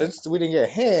 Yeah. So since we didn't get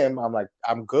him, I'm like,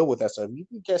 I'm good with that. So if you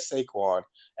can get Saquon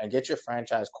and get your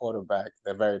franchise quarterback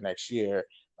the very next year,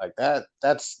 like that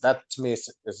to me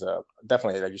is a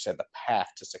definitely, like you said, the path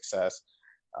to success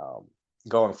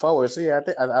going forward. So yeah,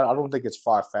 I don't think it's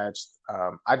far fetched.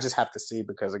 I just have to see,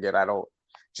 because again, I don't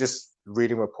just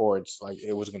reading reports, like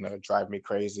it was gonna drive me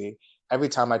crazy. Every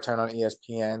time I turn on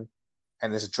ESPN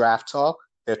and this draft talk,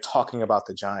 they're talking about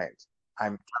the Giants.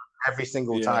 I'm every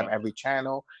single time, every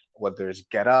channel, whether it's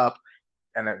Get Up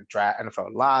and then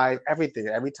NFL Live, everything.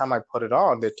 Every time I put it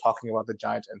on, they're talking about the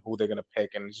Giants and who they're gonna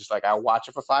pick, and it's just like I watch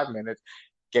it for 5 minutes,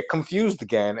 get confused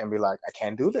again, and be like, I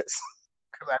can't do this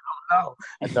because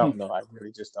I don't know. I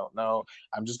really just don't know.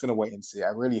 I'm just gonna wait and see. I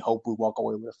really hope we walk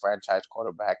away with a franchise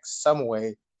quarterback some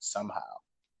way, somehow.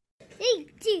 3,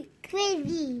 2,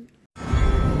 crazy.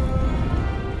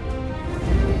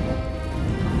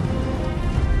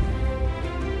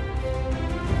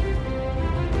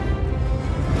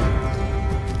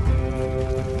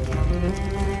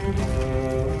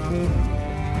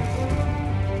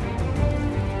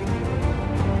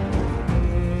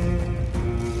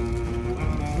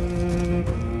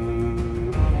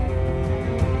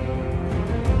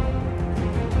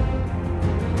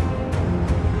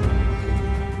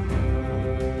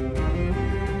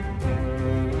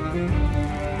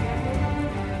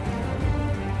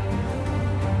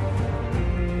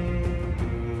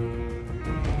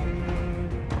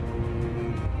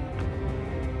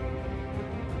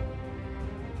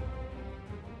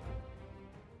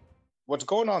 What's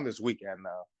going on this weekend,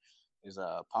 though, is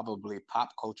probably pop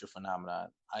culture phenomenon.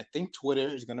 I think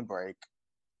Twitter is going to break.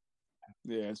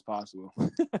 Yeah, it's possible.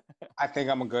 I think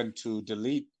I'm going to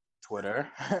delete Twitter.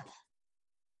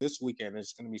 This weekend,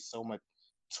 there's going to be so much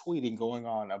tweeting going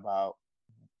on about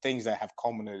things that have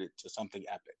culminated to something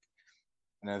epic.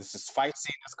 And there's this fight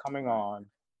scene that's coming on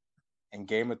in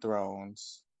Game of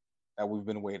Thrones that we've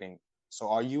been waiting. So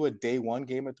are you a day one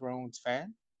Game of Thrones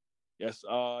fan? Yes.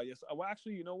 Well,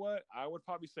 actually, you know what? I would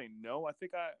probably say no. I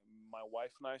think my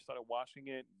wife and I started watching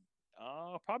it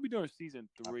probably during season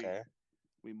 3. Okay.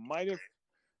 We might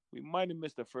have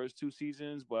missed the first 2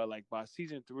 seasons, but like by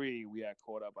season 3, we had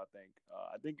caught up. I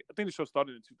think the show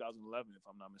started in 2011, if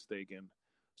I'm not mistaken.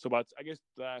 So about, I guess,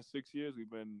 the last 6 years we've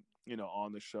been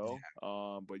on the show.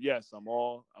 Yeah. But yes, I'm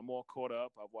all caught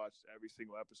up. I've watched every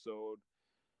single episode.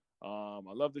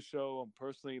 I love the show. I'm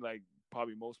personally, like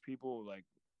probably most people, like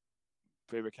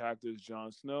favorite character is Jon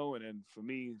Snow, and then for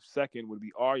me, second would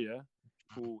be Arya,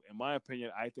 who, in my opinion,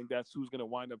 I think that's who's gonna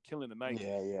wind up killing the night.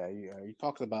 Yeah. You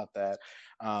talked about that.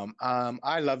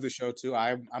 I love the show too.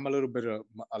 I'm a little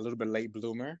bit late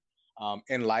bloomer,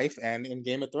 in life and in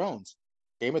Game of Thrones.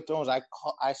 Game of Thrones,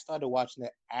 I started watching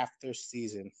it after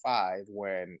season 5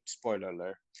 when, spoiler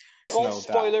alert,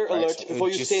 spoiler alert, right? Before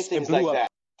you say things like that.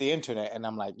 The internet, and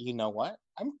I'm like, you know what?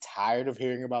 I'm tired of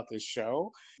hearing about this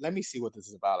show. Let me see what this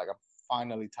is about. Like, I'm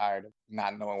finally tired of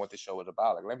not knowing what the show is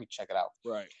about. Like, let me check it out.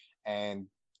 Right. And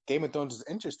Game of Thrones is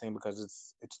interesting because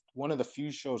it's one of the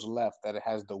few shows left that it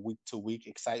has the week to week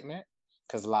excitement,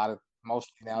 because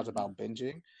mostly now it's about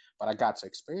binging. But I got to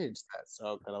experience that.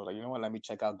 So, because I was like, you know what? Let me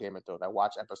check out Game of Thrones. I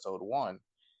watched episode 1,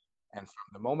 and from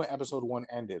the moment episode 1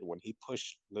 ended, when he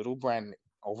pushed little Bran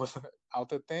out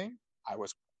the thing, I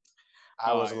was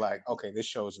like, okay, this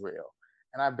show's real.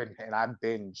 And I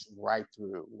binged right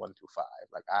through 1 through 5.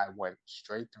 Like, I went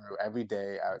straight through every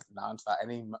day. I was nonstop.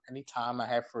 Any time I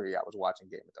had free, I was watching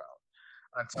Game of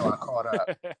Thrones until I caught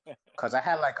up. Because I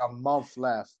had like a month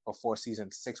left before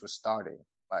season 6 was starting.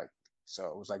 Like, so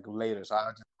it was like later. So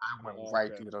I went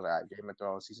right through those. Like, Game of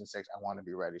Thrones season 6. I want to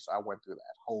be ready. So I went through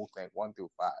that whole thing 1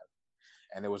 through 5,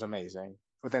 and it was amazing.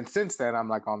 But then since then, I'm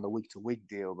like on the week to week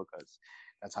deal, because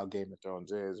that's how Game of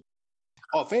Thrones is.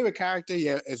 Oh, favorite character,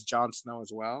 yeah, is Jon Snow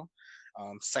as well.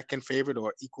 Second favorite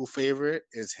or equal favorite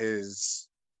is his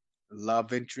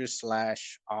love interest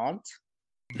slash aunt.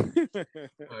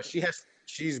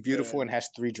 She's beautiful and has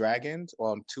 3 dragons.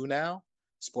 Well, 2 now.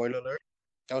 Spoiler alert.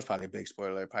 That was probably a big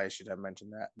spoiler. Probably should have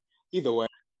mentioned that. Either way,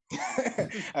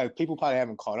 people probably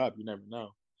haven't caught up. You never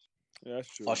know. Yeah,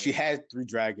 that's true. Well, she had 3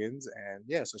 dragons, and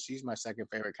yeah, so she's my second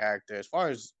favorite character. As far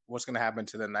as what's gonna happen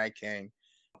to the Night King,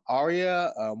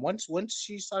 Arya, once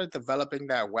she started developing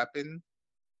that weapon,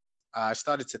 I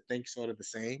started to think sort of the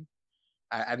same.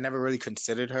 I never really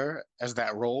considered her as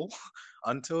that role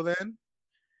until then.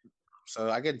 So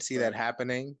I can see that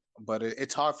happening, but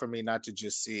it's hard for me not to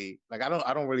just see. Like I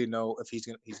don't really know if he's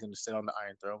gonna sit on the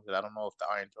Iron Throne, because I don't know if the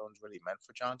Iron Throne is really meant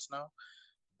for Jon Snow.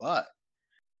 But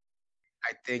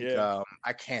I think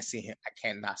I can't see him. I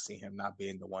can't not see him not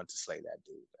being the one to slay that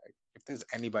dude. Like, if there's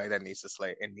anybody that needs to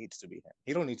slay, it needs to be him.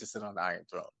 He don't need to sit on the Iron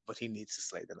Throne, but he needs to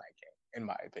slay the Night King, in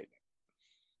my opinion.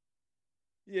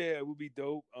 Yeah, it would be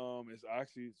dope.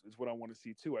 It's what I want to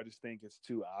see too. I just think it's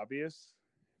too obvious,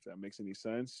 if that makes any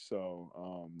sense.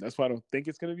 So that's why I don't think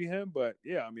it's gonna be him. But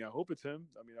yeah, I mean, I hope it's him.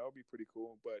 I mean, that would be pretty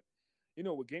cool. But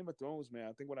with Game of Thrones, man,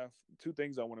 I think two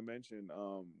things I want to mention.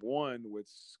 One,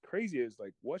 what's crazy is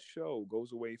like, what show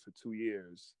goes away for 2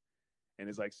 years and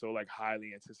is like so like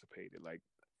highly anticipated? Like,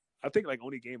 I think like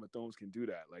only Game of Thrones can do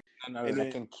that. Like,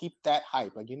 and can keep that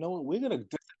hype. Like, we're gonna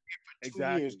do it for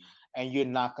 2 years, and you're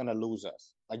not gonna lose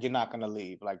us. Like, you're not gonna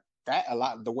leave. Like that. A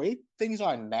lot. The way things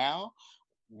are now,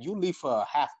 you leave for a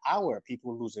half hour,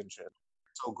 people lose interest.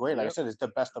 So great. Like I said, it's the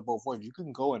best of both worlds. You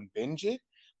can go and binge it,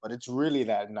 but it's really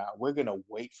that we're gonna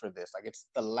wait for this. Like, it's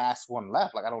the last one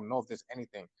left. Like, I don't know if there's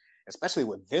anything, especially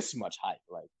with this much hype,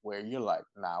 like where you're like,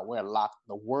 nah, we're locked.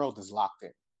 The world is locked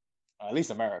in. At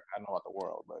least America. I don't know about the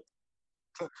world,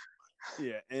 but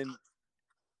yeah.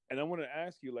 And I want to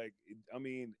ask you, like, I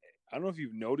mean, I don't know if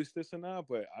you've noticed this or not,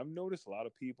 but I've noticed a lot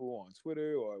of people on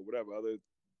Twitter or whatever other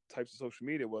types of social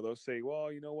media where they'll say,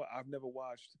 well, you know what, I've never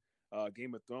watched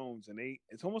Game of Thrones, and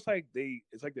it's almost like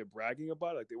they're bragging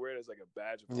about it, like they wear it as like a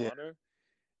badge of honor.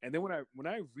 And then when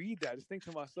I read that, I just think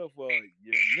to myself, well,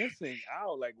 you're missing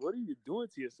out. Like, what are you doing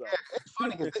to yourself? Yeah, it's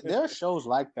funny because there are shows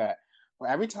like that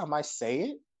where every time I say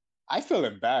it, I feel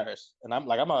embarrassed, and I'm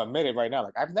gonna admit it right now.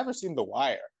 Like, I've never seen The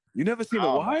Wire. You never seen The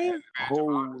Wire?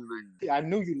 Holy! I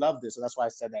knew you loved this, so that's why I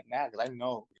said that now, because I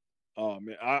know. Oh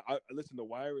man, I listen. The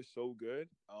Wire is so good.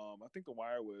 I think The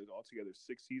Wire was altogether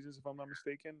 6 seasons, if I'm not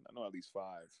mistaken. I know at least 5.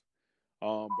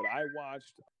 But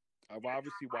I've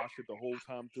obviously watched it the whole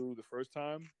time through the first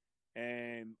time,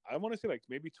 and I want to say like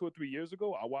maybe 2 or 3 years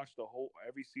ago, I watched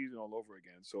every season all over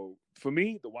again. So for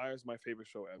me, The Wire is my favorite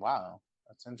show ever. Wow,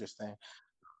 that's interesting.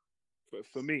 But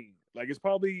for me, like, it's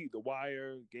probably The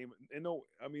Wire,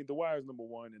 The Wire is number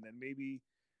 1, and then maybe,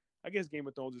 I guess Game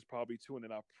of Thrones is probably 2, and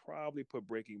then I'll probably put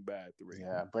Breaking Bad 3.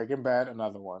 Yeah, Breaking Bad,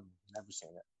 another one. Never seen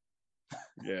it.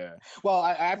 Yeah. Well,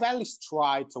 I've at least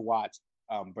tried to watch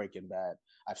Breaking Bad.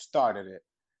 I've started it.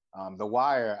 The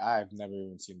Wire, I've never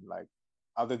even seen, like,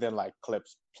 other than like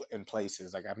clips in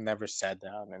places. Like, I've never sat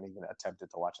down and even attempted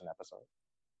to watch an episode.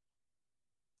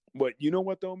 But you know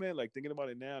what though, man? Like, thinking about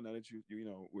it now that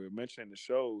we're mentioning the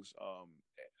shows,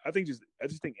 I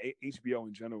just think HBO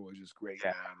in general is just great,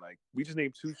 man. Like, we just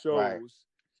named 2 shows. Right.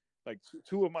 Like,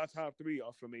 2 of my top 3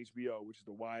 are from HBO, which is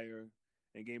The Wire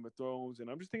and Game of Thrones. And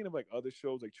I'm just thinking of like other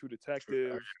shows like True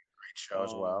Detective. Great show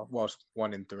as well. Well,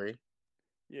 1 and 3.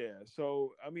 Yeah,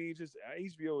 so I mean, just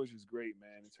HBO is just great,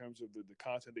 man, in terms of the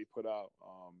content they put out,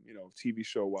 TV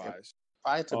show wise.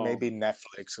 Prior to maybe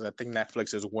Netflix, because I think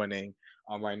Netflix is winning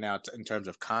right now in terms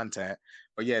of content.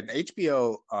 But yeah,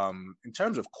 HBO, in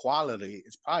terms of quality,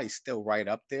 it's probably still right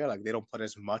up there. Like, they don't put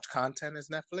as much content as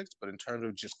Netflix, but in terms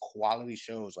of just quality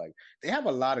shows, like, they have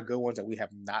a lot of good ones that we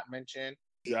have not mentioned.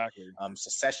 Exactly.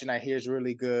 Succession, I hear, is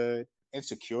really good.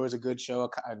 Insecure is a good show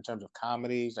in terms of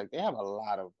comedies. Like, they have a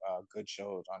lot of good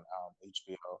shows on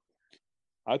HBO.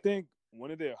 I think one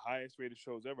of their highest rated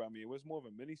shows ever. I mean, it was more of a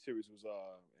miniseries.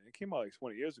 It came out like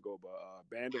 20 years ago, but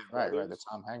Band of Brothers. Right, the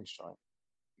Tom Hanks joint.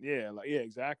 Yeah,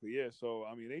 exactly. Yeah, so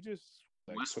I mean, they just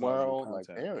Westworld, like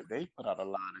they put out a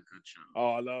lot of good shows.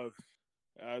 Oh, I love.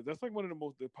 That's like probably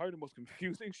the most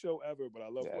confusing show ever. But I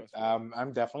love Westworld.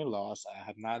 I'm definitely lost. I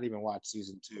have not even watched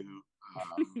season 2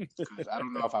 because I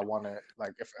don't know if I want to,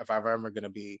 like, if I'm ever gonna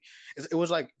be. It was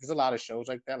like, there's a lot of shows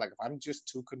like that. Like, if I'm just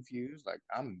too confused, like,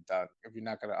 I'm done. If you're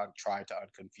not gonna try to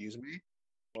unconfuse me.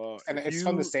 Well, and it's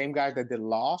from the same guy that did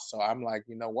Lost, so I'm like,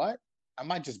 you know what? I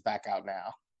might just back out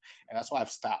now, and that's why I've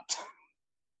stopped.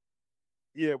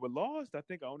 Yeah, with Lost, I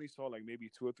think I only saw like maybe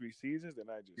 2 or 3 seasons, and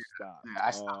I just stopped. Yeah,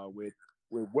 I stopped.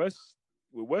 With West,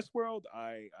 with Westworld,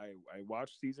 I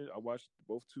watched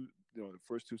both the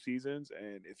first two seasons,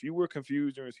 and if you were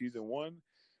confused during season one,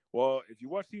 well, if you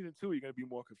watch season two, you're gonna be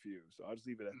more confused. So I'll just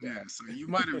leave it at that. Yeah, so you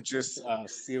might have just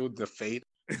sealed the fate.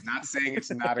 Not saying it's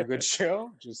not a good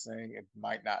show, just saying it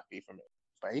might not be for me.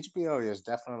 But HBO is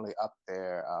definitely up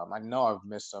there. I know I've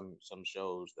missed some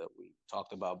shows that we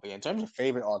talked about, but in terms of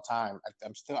favorite all time,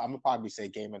 I'm gonna probably say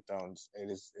Game of Thrones. It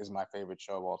is my favorite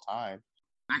show of all time.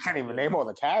 I can't even name all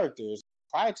the characters.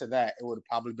 Prior to that, it would have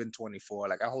probably been 24.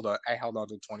 Like I held on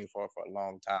to 24 for a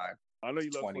long time. I know you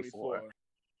love 24.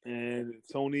 And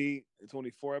it's only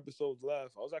 4 episodes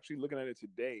left. I was actually looking at it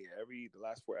today. The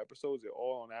last 4 episodes, they're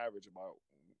all on average about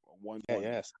 1 month.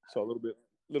 Yes. So a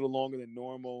little longer than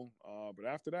normal. But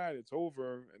after that, it's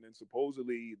over. And then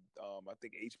supposedly, I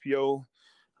think HBO,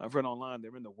 I've read online,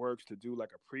 they're in the works to do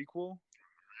like a prequel.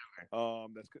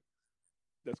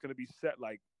 That's going to be set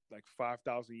like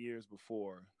 5,000 years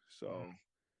before. So,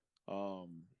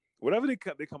 whatever they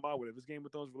come out with, if it's Game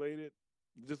of Thrones related,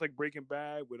 just like Breaking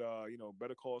Bad with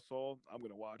Better Call Saul, I'm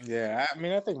gonna watch it. Yeah, I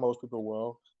mean, I think most people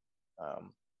will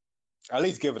at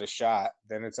least give it a shot.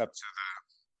 Then it's up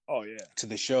to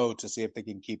the show to see if they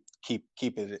can keep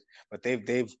it. But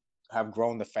they've have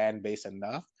grown the fan base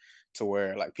enough to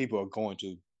where like people are going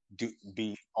to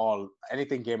be all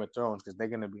anything Game of Thrones because they're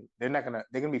gonna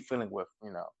be feeling with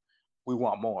we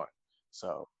want more.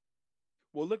 So.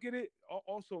 Well, look at it.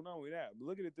 Also, not only that, but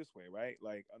look at it this way, right?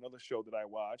 Like another show that I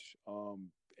watch,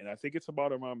 and I think it's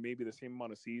about around maybe the same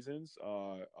amount of seasons.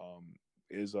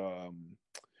 Is The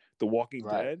Walking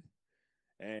Dead,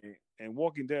 and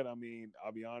Walking Dead. I mean,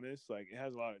 I'll be honest, like it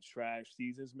has a lot of trash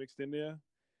seasons mixed in there,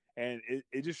 and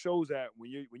it just shows that when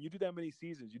you do that many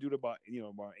seasons, you do it about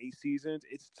 8 seasons.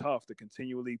 It's tough to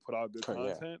continually put out good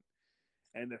content.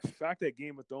 And the fact that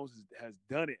Game of Thrones has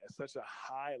done it at such a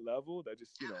high level that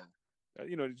just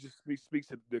it just speaks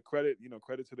to the credit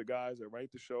to the guys that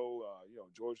write the show.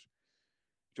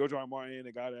 George R. Martin,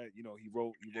 the guy that he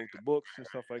wrote the books and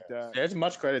stuff like that. There's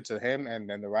much credit to him and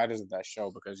then the writers of that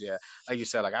show because like you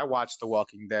said, like I watched The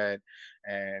Walking Dead,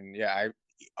 and I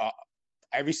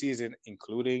every season,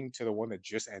 including to the one that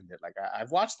just ended. Like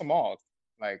I've watched them all,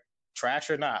 like trash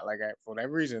or not. Like for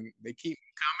whatever reason, they keep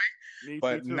me coming,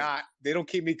 but they don't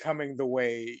keep me coming the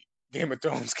way Game of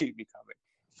Thrones keep me coming.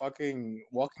 Fucking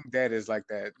Walking Dead is like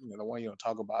that, the one you don't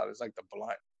talk about is like the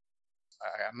blunt.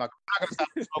 I'm not gonna stop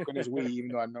smoking this weed,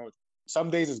 even though I know some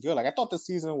days it's good. Like I thought the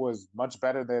season was much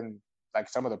better than like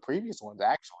some of the previous ones,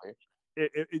 actually.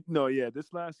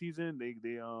 This last season they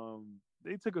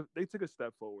took a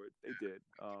step forward. They did.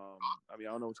 I mean,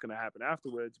 I don't know what's gonna happen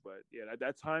afterwards, but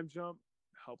that time jump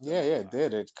helped. Yeah, it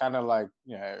did. It kind of like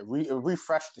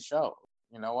refreshed the show.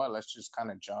 You know what? Let's just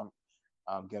kind of jump,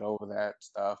 get over that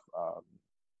stuff.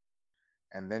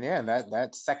 And then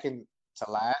that second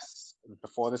to last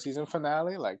before the season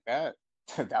finale, like that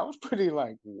was pretty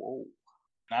like whoa.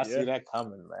 I see that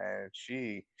coming, man.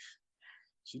 She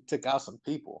took out some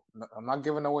people. I'm not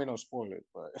giving away no spoilers,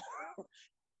 but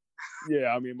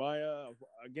I mean my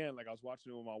again, like I was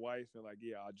watching it with my wife and like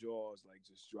our jaws like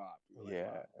just dropped. Like,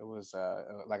 it was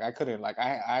like I couldn't like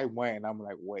I went and I'm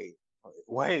like wait,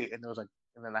 and it was like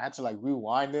and then I had to like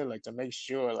rewind it like to make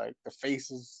sure like the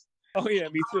faces. Oh yeah,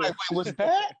 me too. Like, what's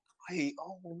that? Wait,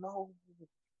 oh no.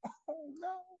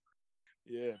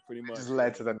 Yeah, pretty much. It just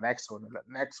led to the next one and the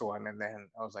next one, and then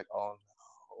I was like, oh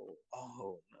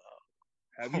no.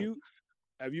 Have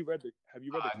you read the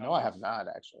comics? No, I have not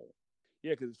actually.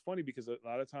 Yeah, because it's funny because a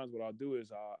lot of times what I'll do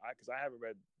is I've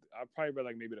probably read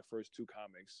like maybe the first 2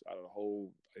 comics out of the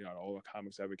whole all the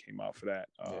comics that ever came out for that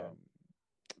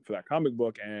comic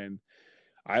book, and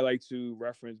I like to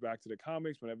reference back to the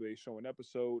comics whenever they show an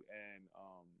episode. And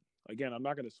again, I'm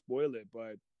not going to spoil it,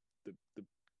 but the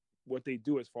what they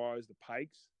do as far as the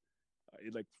Pikes,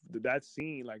 like that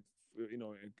scene, like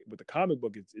with the comic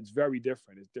book, it's very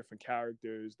different. It's different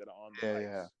characters that are on the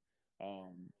Pikes.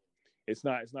 It's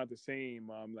not the same.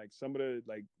 Like some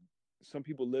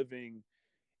people living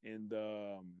in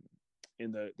the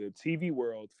TV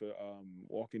world for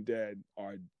Walking Dead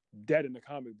are dead in the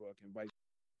comic book, and vice.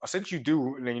 Since you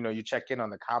do, you check in on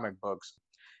the comic books,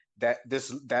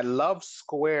 that Love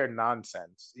Square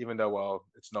nonsense, even though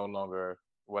it's no longer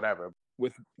whatever.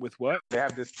 With what? They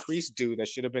have this priest dude that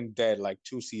should have been dead like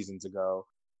 2 seasons ago.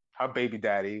 Her baby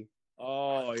daddy.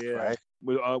 Oh yeah, right?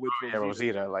 With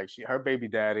Rosita, like her baby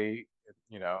daddy,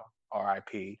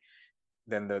 R.I.P.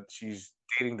 Then she's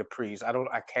dating the priest. I don't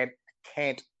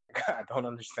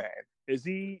understand. Is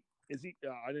he?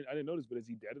 I didn't notice, but is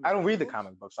he dead? I don't read the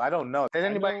comic book, so I don't know. If there's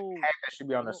anybody that should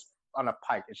be on a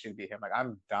Pike, it should be him. Like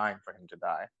I'm dying for him to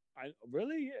die. I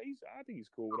really, yeah, I think he's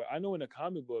cool with it. I know in the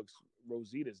comic books,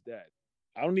 Rosita's dead.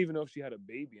 I don't even know if she had a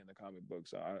baby in the comic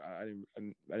books. I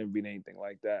didn't read anything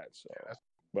like that. So,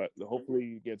 but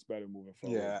hopefully it gets better moving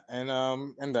forward. Yeah, and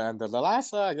the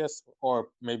last, I guess, or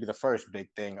maybe the first big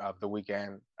thing of the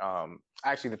weekend.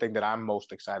 Actually, the thing that I'm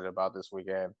most excited about this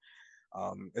weekend,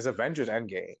 is Avengers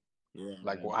Endgame. Yeah,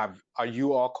 like, are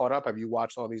you all caught up? Have you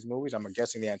watched all these movies? I'm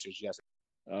guessing the answer is yes.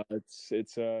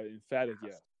 It's emphatic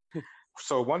yes.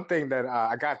 So one thing that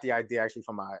I got the idea actually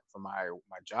from my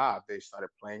job, they started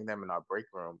playing them in our break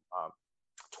room,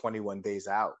 21 days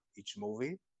out each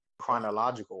movie,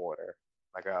 chronological order,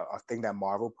 like a thing that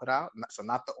Marvel put out. So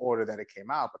not the order that it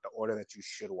came out, but the order that you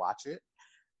should watch it.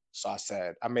 So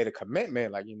I made a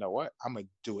commitment, like, you know what, I'm gonna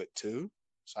do it too.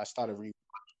 So I started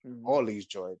rewatching all these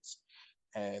joints,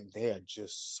 and they are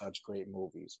just such great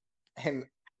movies. And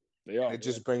it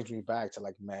just brings me back to,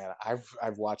 like, man,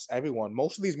 I've watched everyone.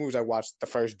 Most of these movies I watched the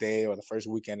first day or the first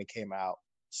weekend it came out,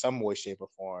 some way, shape, or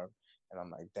form. And I'm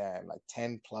like, damn, like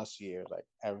 10 plus years, like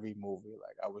every movie,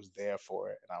 like I was there for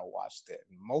it and I watched it.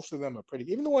 And most of them are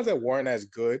pretty, even the ones that weren't as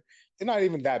good, they're not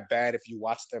even that bad if you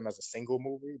watch them as a single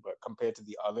movie, but compared to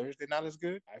the others, they're not as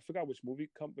good. I forgot which movie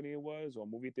company it was, or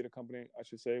movie theater company, I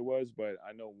should say it was, but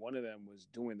I know one of them was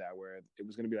doing that where it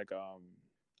was going to be like,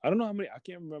 I don't know I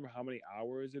can't remember how many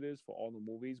hours it is for all the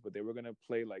movies, but they were going to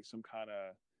play like some kind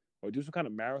of, or do some kind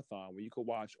of marathon where you could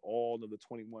watch all of the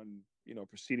 21,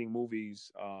 preceding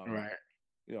movies, right.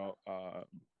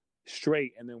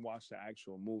 Straight, and then watch the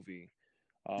actual movie.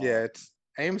 Yeah, it's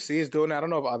AMC is doing it. I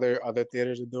don't know if other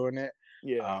theaters are doing it.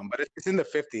 Yeah. But it's in the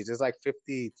 50s. It's like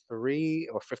 53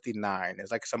 or 59.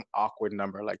 It's like some awkward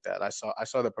number like that. I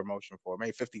saw the promotion for it.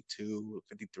 Maybe 52,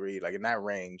 53, like in that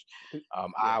range,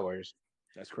 hours.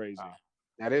 That's crazy.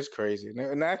 That is crazy.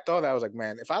 And I thought, I was like,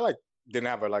 man, if I like didn't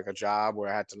have a job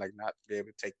where I had to like not be able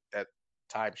to take that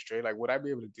time straight, like would I be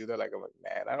able to do that? Like, I'm like,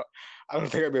 man, I don't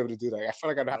think I'd be able to do that. I feel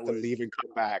like I'd have to leave and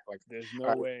come back. Like, there's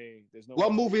no way.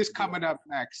 What movie is coming up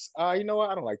next? You know what?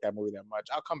 I don't like that movie that much.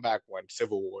 I'll come back when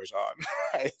Civil War's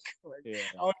on. Yeah.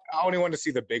 I only want to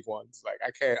see the big ones. Like,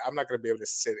 I'm not gonna be able to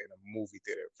sit in a movie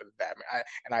theater for that.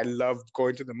 I love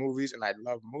going to the movies and I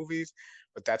love movies,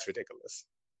 but that's ridiculous.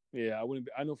 Yeah, I wouldn't.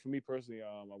 I know for me personally,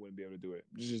 I wouldn't be able to do it.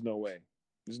 There's just no way.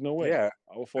 There's no way. Yeah,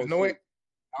 I would fall asleep. No way.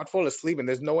 I would fall asleep, and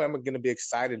there's no way I'm going to be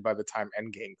excited by the time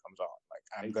Endgame comes on. Like,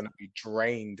 I'm going to be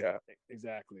drained.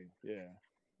 Exactly. Yeah.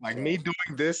 Like, me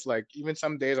doing this, like, even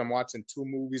some days I'm watching 2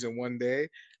 movies in one day.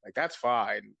 Like, that's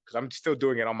fine because I'm still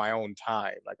doing it on my own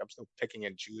time. Like, I'm still picking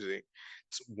and choosing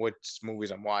which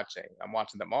movies I'm watching. I'm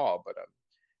watching them all, but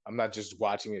I'm not just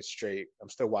watching it straight. I'm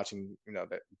still watching,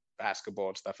 the basketball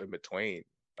and stuff in between.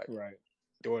 Like, right.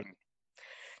 Doing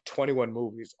 21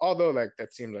 movies. Although, like,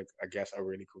 that seems like, I guess, a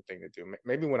really cool thing to do.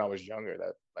 Maybe when I was younger,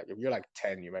 that, like, if you're like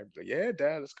 10, you might be like, yeah,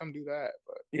 Dad, let's come do that.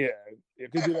 But yeah, you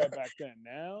could do that back then.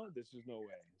 Now, this is no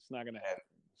way. It's not gonna happen.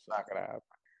 It's not gonna happen.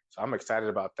 So I'm excited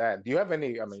about that. Do you have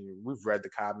any? I mean, we've read the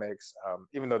comics,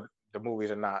 even though the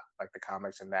movies are not like the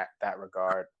comics in that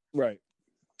regard. Right.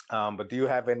 But do you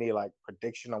have any like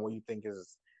prediction on what you think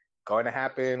is going to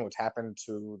happen? What's happened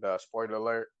to the spoiler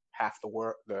alert? Half the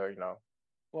world,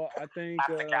 Well, I think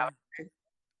I don't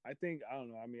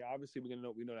know. I mean, obviously we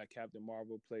know that Captain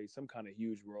Marvel played some kind of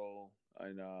huge role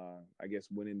in I guess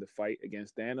winning the fight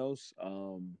against Thanos.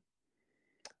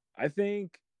 I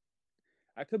think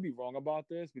I could be wrong about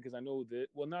this because I know that,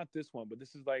 well, not this one, but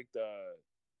this is like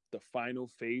the final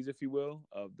phase, if you will,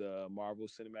 of the Marvel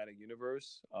Cinematic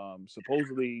Universe.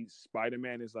 Supposedly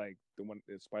Spider-Man is like the one,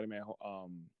 Spider-Man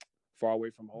Far Away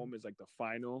From Home is like the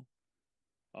final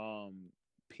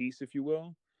piece, if you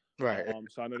will. Right.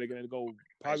 So I know they're gonna go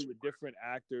probably with different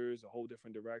actors, a whole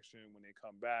different direction when they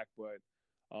come back. But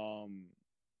I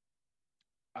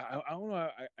don't know.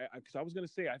 Because I was gonna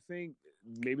say, I think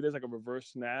maybe there's like a reverse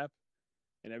snap,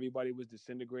 and everybody was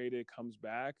disintegrated, comes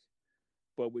back.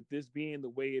 But with this being the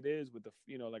way it is, with the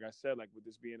like I said, like with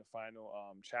this being the final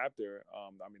chapter, I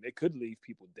mean, they could leave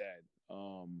people dead.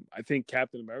 I think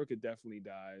Captain America definitely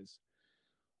dies.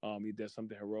 He does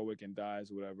something heroic and dies,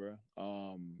 or whatever.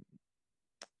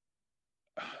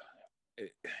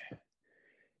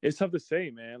 It's tough to say,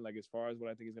 man. Like, as far as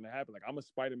what I think is going to happen, like, I'm a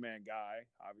Spider-Man guy.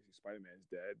 Obviously, Spider-Man is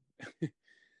dead.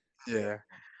 Yeah,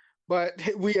 but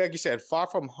we, like you said, Far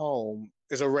From Home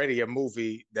is already a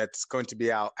movie that's going to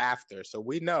be out after, so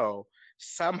we know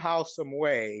somehow, some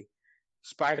way,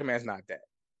 Spider-Man's not dead,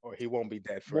 or he won't be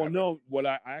dead forever. Well, no. What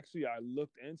I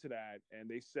looked into that, and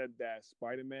they said that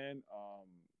Spider-Man,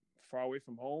 Far Away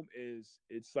From Home,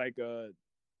 it's like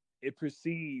it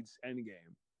precedes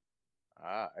Endgame.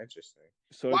 Interesting.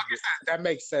 So well, I guess that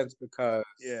makes sense because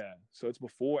so it's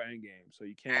before Endgame, so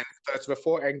you can't. So it's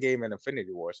before Endgame and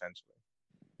Infinity War, essentially.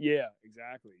 Yeah,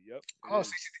 exactly. Yep. Oh,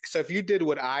 so if you did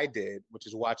what I did, which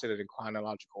is watch it in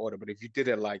chronological order, but if you did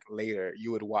it like later,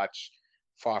 you would watch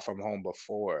Far From Home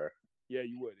before. Yeah,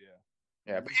 you would. Yeah.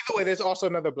 Yeah, but either way, there's also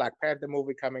another Black Panther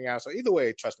movie coming out. So either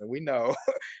way, trust me, we know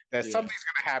that something's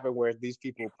going to happen where these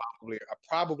people are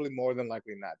probably more than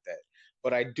likely not dead.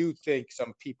 But I do think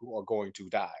some people are going to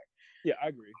die. Yeah, I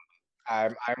agree.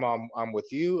 I'm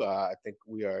with you. I think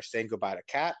we are saying goodbye to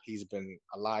Cap. He's been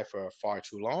alive for far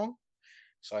too long.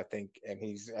 So I think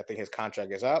his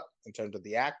contract is up in terms of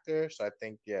the actor. So I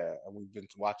think, we've been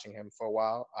watching him for a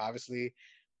while. Obviously,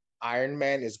 Iron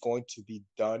Man is going to be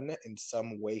done in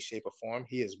some way, shape, or form.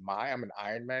 I'm an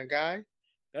Iron Man guy.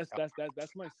 That's my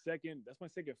second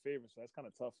favorite. So that's kind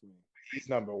of tough for me. He's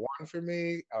number one for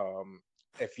me.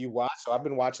 If you watch, so I've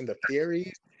been watching the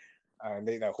theories, and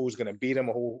who's gonna beat him,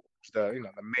 or who's the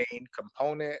main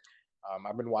component.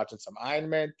 I've been watching some Iron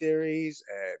Man theories,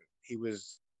 and he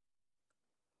was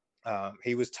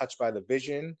touched by the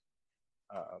Vision,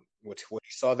 which when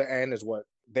he saw the end is what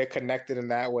they're connected in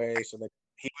that way. So that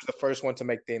he was the first one to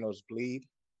make Thanos bleed,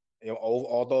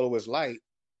 although it was light,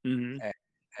 and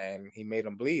he made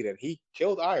him bleed, and he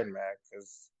killed Iron Man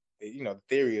because the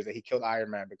theory is that he killed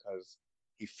Iron Man because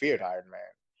he feared Iron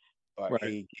Man, but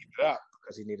he gave it up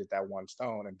because he needed that one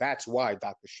stone, and that's why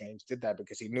Doctor Strange did that,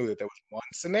 because he knew that there was one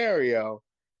scenario,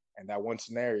 and that one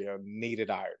scenario needed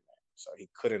Iron Man, so he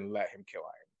couldn't let him kill Iron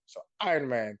Man. So Iron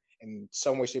Man, in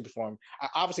some way, shape, or form,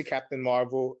 obviously Captain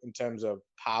Marvel in terms of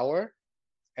power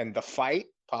and the fight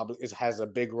probably has a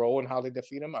big role in how they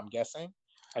defeat him, I'm guessing.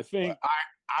 I think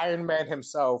Iron Man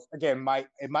himself, again, might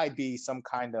be some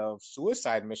kind of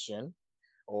suicide mission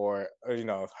or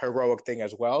heroic thing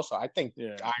as well. So I think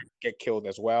I get killed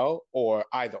as well, or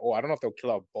either or. I don't know if they'll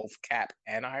kill out both Cap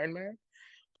and Iron Man.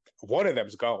 One of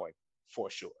them's going for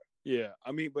sure. Yeah,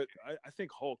 I mean, but I think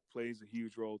Hulk plays a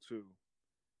huge role too.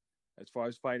 As far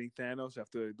as fighting Thanos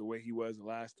after the way he was the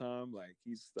last time, like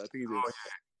he's gonna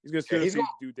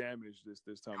do damage this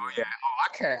time. Oh, yeah,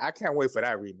 I can't wait for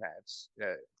that rematch.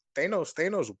 Yeah,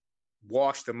 Thanos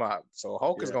washed him up, so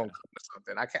Hulk is gonna come to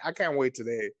something. I can't wait till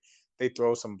they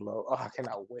throw some blow. Oh, I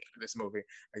cannot wait for this movie.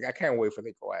 Like I can't wait for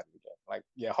they go at it again. Like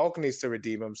Hulk needs to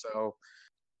redeem himself.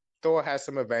 Thor has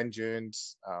some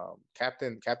vengeance.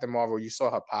 Captain Marvel, you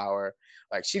saw her power.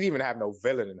 Like she didn't even have no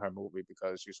villain in her movie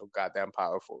because she's so goddamn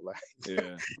powerful. Like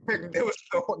there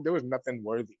was nothing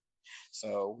worthy.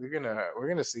 So we're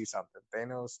gonna see something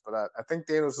Thanos, but I think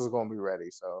Thanos is gonna be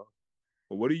ready. So,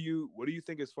 but what do you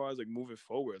think as far as like moving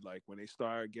forward? Like when they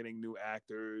start getting new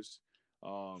actors,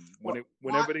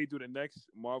 whenever they do the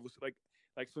next Marvel, like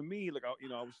for me, like I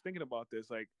was thinking about this,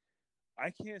 like. I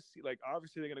can't see, like,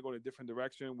 obviously they're gonna go in a different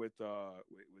direction with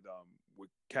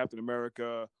Captain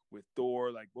America, with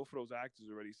Thor. Like both of those actors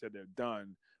already said they're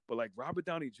done. But like Robert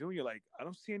Downey Jr., like I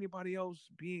don't see anybody else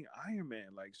being Iron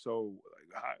Man. Like so,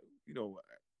 like,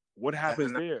 what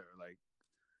happens there? Like,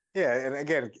 yeah, and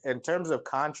again, in terms of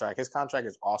contract, his contract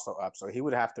is also up, so he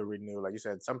would have to renew. Like you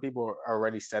said, some people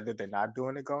already said that they're not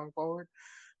doing it going forward,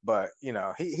 but he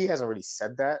hasn't really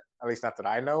said that, at least not that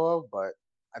I know of. But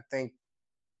I think.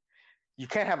 You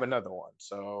can't have another one.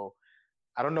 So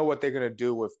I don't know what they're going to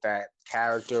do with that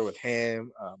character, with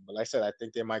him. But like I said, I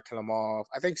think they might kill him off.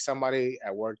 I think somebody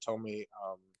at work told me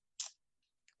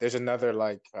there's another,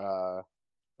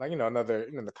 another,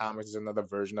 in the comics, there's another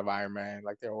version of Iron Man.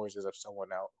 Like there always is of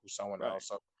someone else.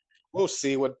 So we'll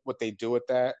see what they do with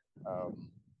that.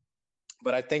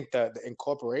 But I think the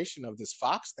incorporation of this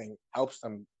Fox thing helps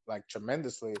them like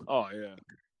tremendously. Oh, yeah.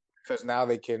 Because now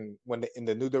they can, in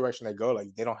the new direction they go,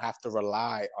 like they don't have to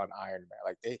rely on Iron Man.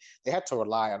 Like they had to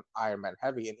rely on Iron Man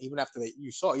heavy, and even after they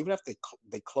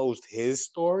closed his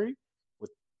story with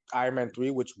Iron Man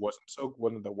 3, which wasn't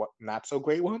one of the not so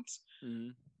great ones. Mm-hmm.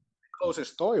 Closed his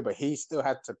story, but he still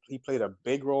had to. He played a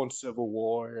big role in Civil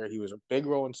War. He was a big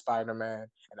role in Spider-Man,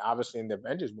 and obviously in the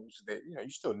Avengers movies, you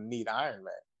still need Iron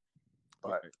Man.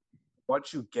 But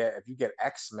if you get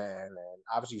X-Men, and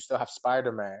obviously you still have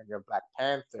Spider-Man, you have Black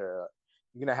Panther,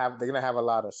 they're gonna have a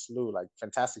lot of slew, like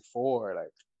Fantastic Four,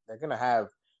 like they're gonna have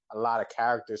a lot of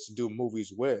characters to do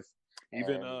movies with.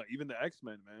 Even the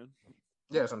X-Men, man.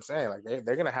 Yeah, that's what I'm saying. Like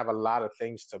they're gonna have a lot of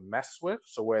things to mess with,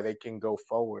 so where they can go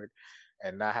forward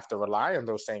and not have to rely on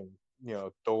those same,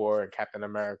 Thor and Captain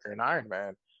America and Iron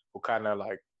Man, who kind of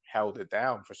like held it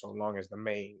down for so long as the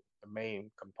main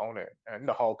component, and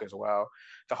the Hulk as well.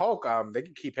 The Hulk, they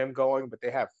can keep him going, but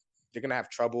they're gonna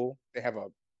have trouble. They have a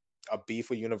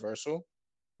beef with Universal,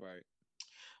 right?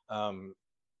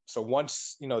 So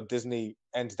once, Disney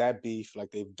ends that beef like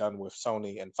they've done with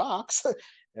Sony and Fox,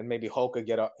 then maybe Hulk could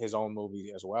get his own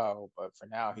movie as well. But for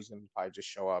now, he's gonna probably just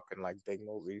show up in like big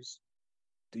movies.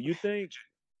 Do you think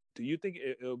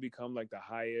it'll become like the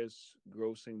highest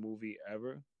grossing movie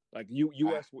ever? Like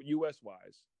US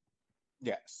wise?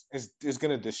 Yes, it's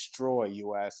gonna destroy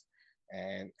US,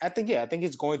 and I think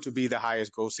it's going to be the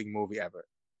highest grossing movie ever,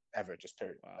 just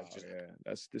period. Wow, like just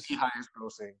that's the highest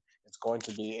grossing. It's going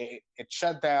to be. It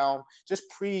shut down just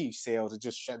pre-sales. It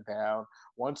just shut down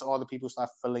once all the people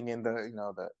start filling in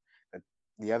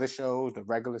the other shows, the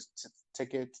regular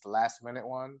tickets, the last minute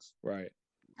ones. Right.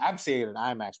 I'm seeing it in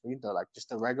IMAX, but like just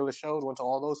the regular shows. Once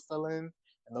all those fill in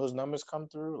and those numbers come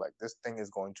through, like this thing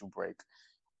is going to break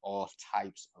all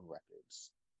types of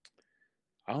records.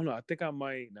 I don't know. I think I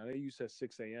might. Now that you said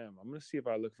 6 a.m., I'm gonna see if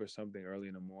I look for something early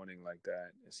in the morning like that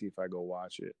and see if I go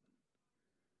watch it.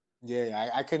 Yeah,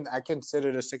 I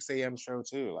considered a 6 a.m. show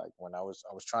too. Like when I was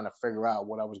trying to figure out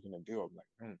what I was gonna do. I'm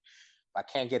like, if I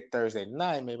can't get Thursday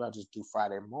night, maybe I'll just do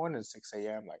Friday morning 6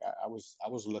 a.m. Like I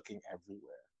was looking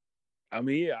everywhere. I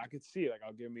mean, yeah, I could see it. Like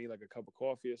I'll give me like a cup of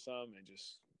coffee or something and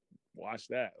just watch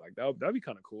that. Like that'd be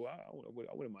kind of cool. I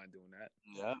wouldn't mind doing that.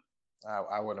 Yeah,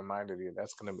 I wouldn't mind it either.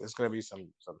 It's gonna be some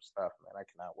stuff, man. I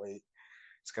cannot wait.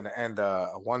 It's gonna end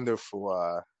a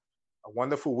wonderful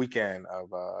weekend of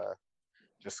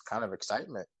just kind of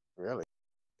excitement, really.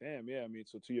 Damn, yeah. I mean,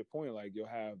 so to your point, like you'll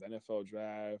have the NFL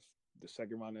draft, the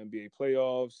second round of NBA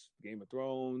playoffs, Game of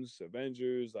Thrones,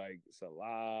 Avengers. Like it's a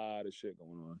lot of shit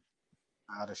going on.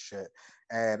 A lot of shit,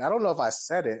 and I don't know if I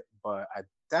said it, but I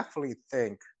definitely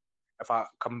think if I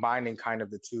combining kind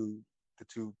of the two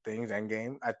things,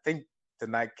 Endgame, I think the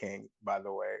Night King, by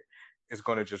the way, is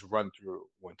going to just run through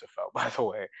Winterfell. By the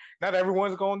way, not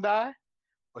everyone's going to die,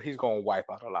 but he's going to wipe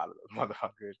out a lot of those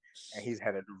motherfuckers, and he's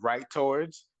headed right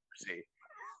towards. See.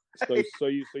 So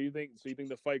you think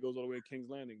the fight goes all the way to King's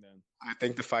Landing then? I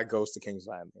think the fight goes to King's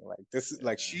Landing. Like this is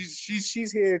like she's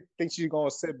here. Think she's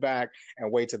gonna sit back and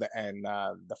wait to the end.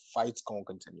 The fight's gonna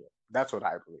continue. That's what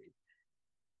I believe.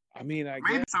 I mean,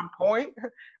 maybe at some point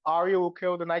Arya will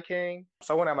kill the Night King.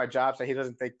 Someone at my job said he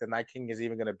doesn't think the Night King is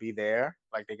even gonna be there.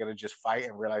 Like they're gonna just fight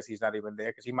and realize he's not even there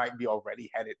because he might be already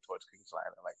headed towards King's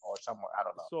Landing, like or somewhere. I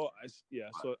don't know.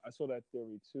 So I saw that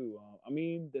theory too. I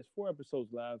mean, there's 4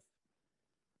 episodes left.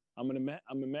 I'm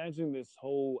imagining this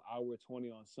whole hour 20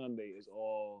 on Sunday is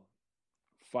all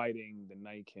fighting the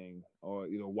Night King or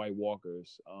White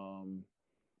Walkers.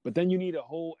 But then you need a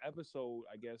whole episode,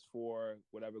 I guess, for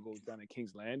whatever goes down at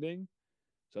King's Landing.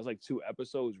 So that's like 2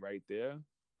 episodes right there.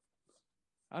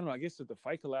 I don't know. I guess if the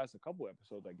fight could last a couple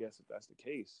episodes, I guess if that's the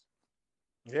case.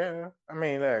 Yeah, I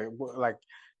mean, like,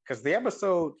 because the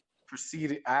episode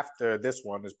preceded after this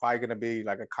one is probably gonna be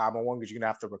like a common one because you're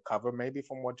gonna have to recover maybe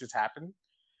from what just happened.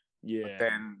 Yeah. But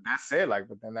then that's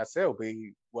it. It'll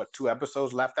be 2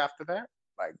 episodes left after that.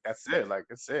 Like that's it. Like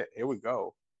that's it. Here we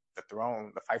go. The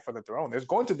throne, the fight for the throne. There's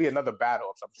going to be another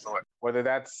battle of some sort, whether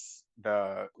that's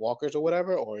the Walkers or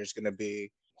whatever, or it's going to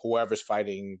be whoever's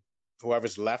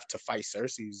left to fight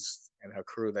Cersei's and her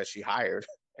crew that she hired.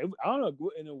 I don't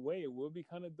know. In a way, it would be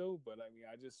kind of dope, but I mean,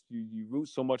 I just you root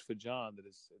so much for Jon that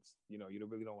it's you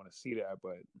really don't want to see that,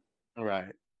 but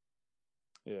right.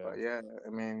 Yeah. But yeah, I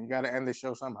mean, you got to end the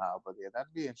show somehow. But yeah,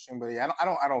 that'd be interesting. But yeah,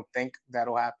 I don't think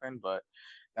that'll happen. But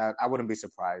I wouldn't be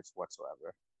surprised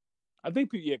whatsoever. I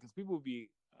think, because people would be.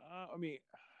 I mean,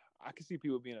 I can see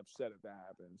people being upset if that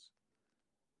happens.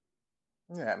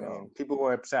 Yeah, I mean, people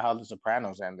were upset how The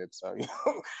Sopranos ended. So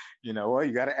you know what,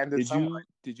 you got to end it somewhere.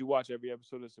 Did you watch every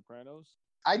episode of Sopranos?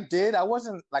 I did. I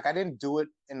wasn't I didn't do it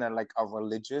in a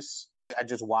religious. I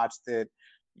just watched it.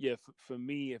 Yeah, for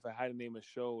me, if I had to name a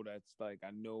show that's like, I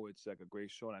know it's like a great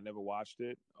show and I never watched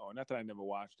it, or not that I never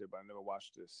watched it, but I never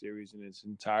watched the series in its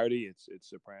entirety, it's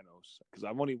Sopranos. Because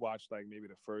I've only watched like maybe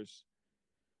the first,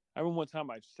 I remember one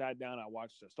time I sat down, I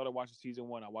started watching season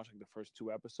 1, I watched like the first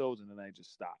 2 episodes and then I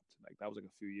just stopped. Like that was like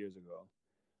a few years ago.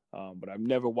 But I've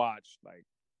never watched like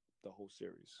the whole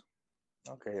series.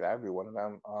 Okay, that'd be one of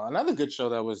them. Another good show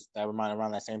that reminded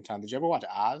around that same time. Did you ever watch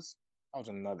Oz? That was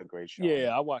another great show. Yeah,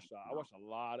 I watched a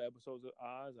lot of episodes of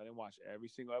Oz. I didn't watch every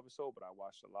single episode, but I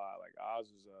watched a lot. Like Oz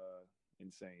was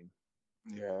insane.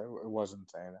 Yeah, it was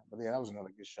insane. But yeah, that was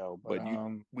another good show. But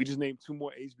we just named 2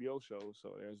 more HBO shows,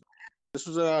 so there's. This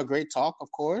was a great talk,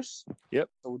 of course. Yep.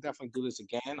 So we'll definitely do this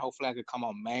again. Hopefully, I could come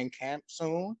on Man Camp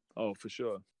soon. Oh, for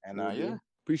sure. And yeah,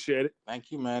 appreciate it.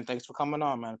 Thank you, man. Thanks for coming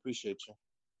on, man. Appreciate you.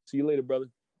 See you later, brother.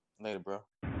 Later, bro.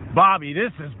 Bobby,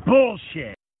 this is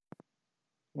bullshit.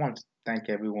 Want to thank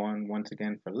everyone once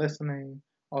again for listening.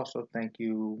 Also, thank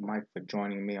you, Mike, for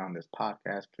joining me on this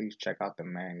podcast. Please check out the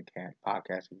Man Can't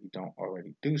podcast if you don't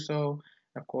already do so.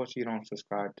 And of course, you don't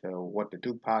subscribe to What to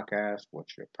Do podcast.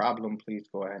 What's your problem? Please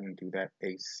go ahead and do that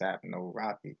ASAP. No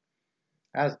Rocky.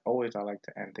 As always, I like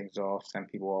to end things off, send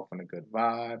people off on a good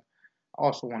vibe. I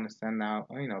also want to send out,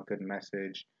 a good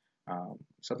message.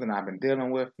 Something I've been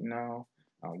dealing with,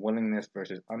 willingness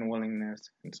versus unwillingness.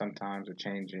 And sometimes a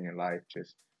change in your life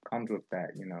just comes with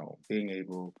that, being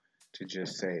able to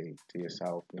just say to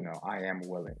yourself, I am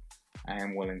willing. I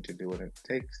am willing to do what it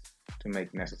takes to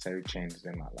make necessary changes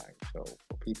in my life. So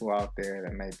for people out there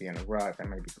that may be in a rut, that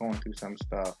may be going through some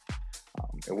stuff,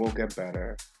 it will get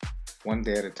better one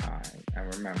day at a time.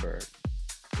 And remember,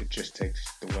 it just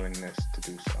takes the willingness to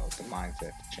do so, the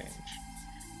mindset to change.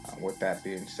 With that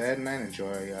being said, man,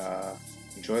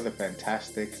 enjoy the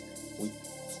fantastic week.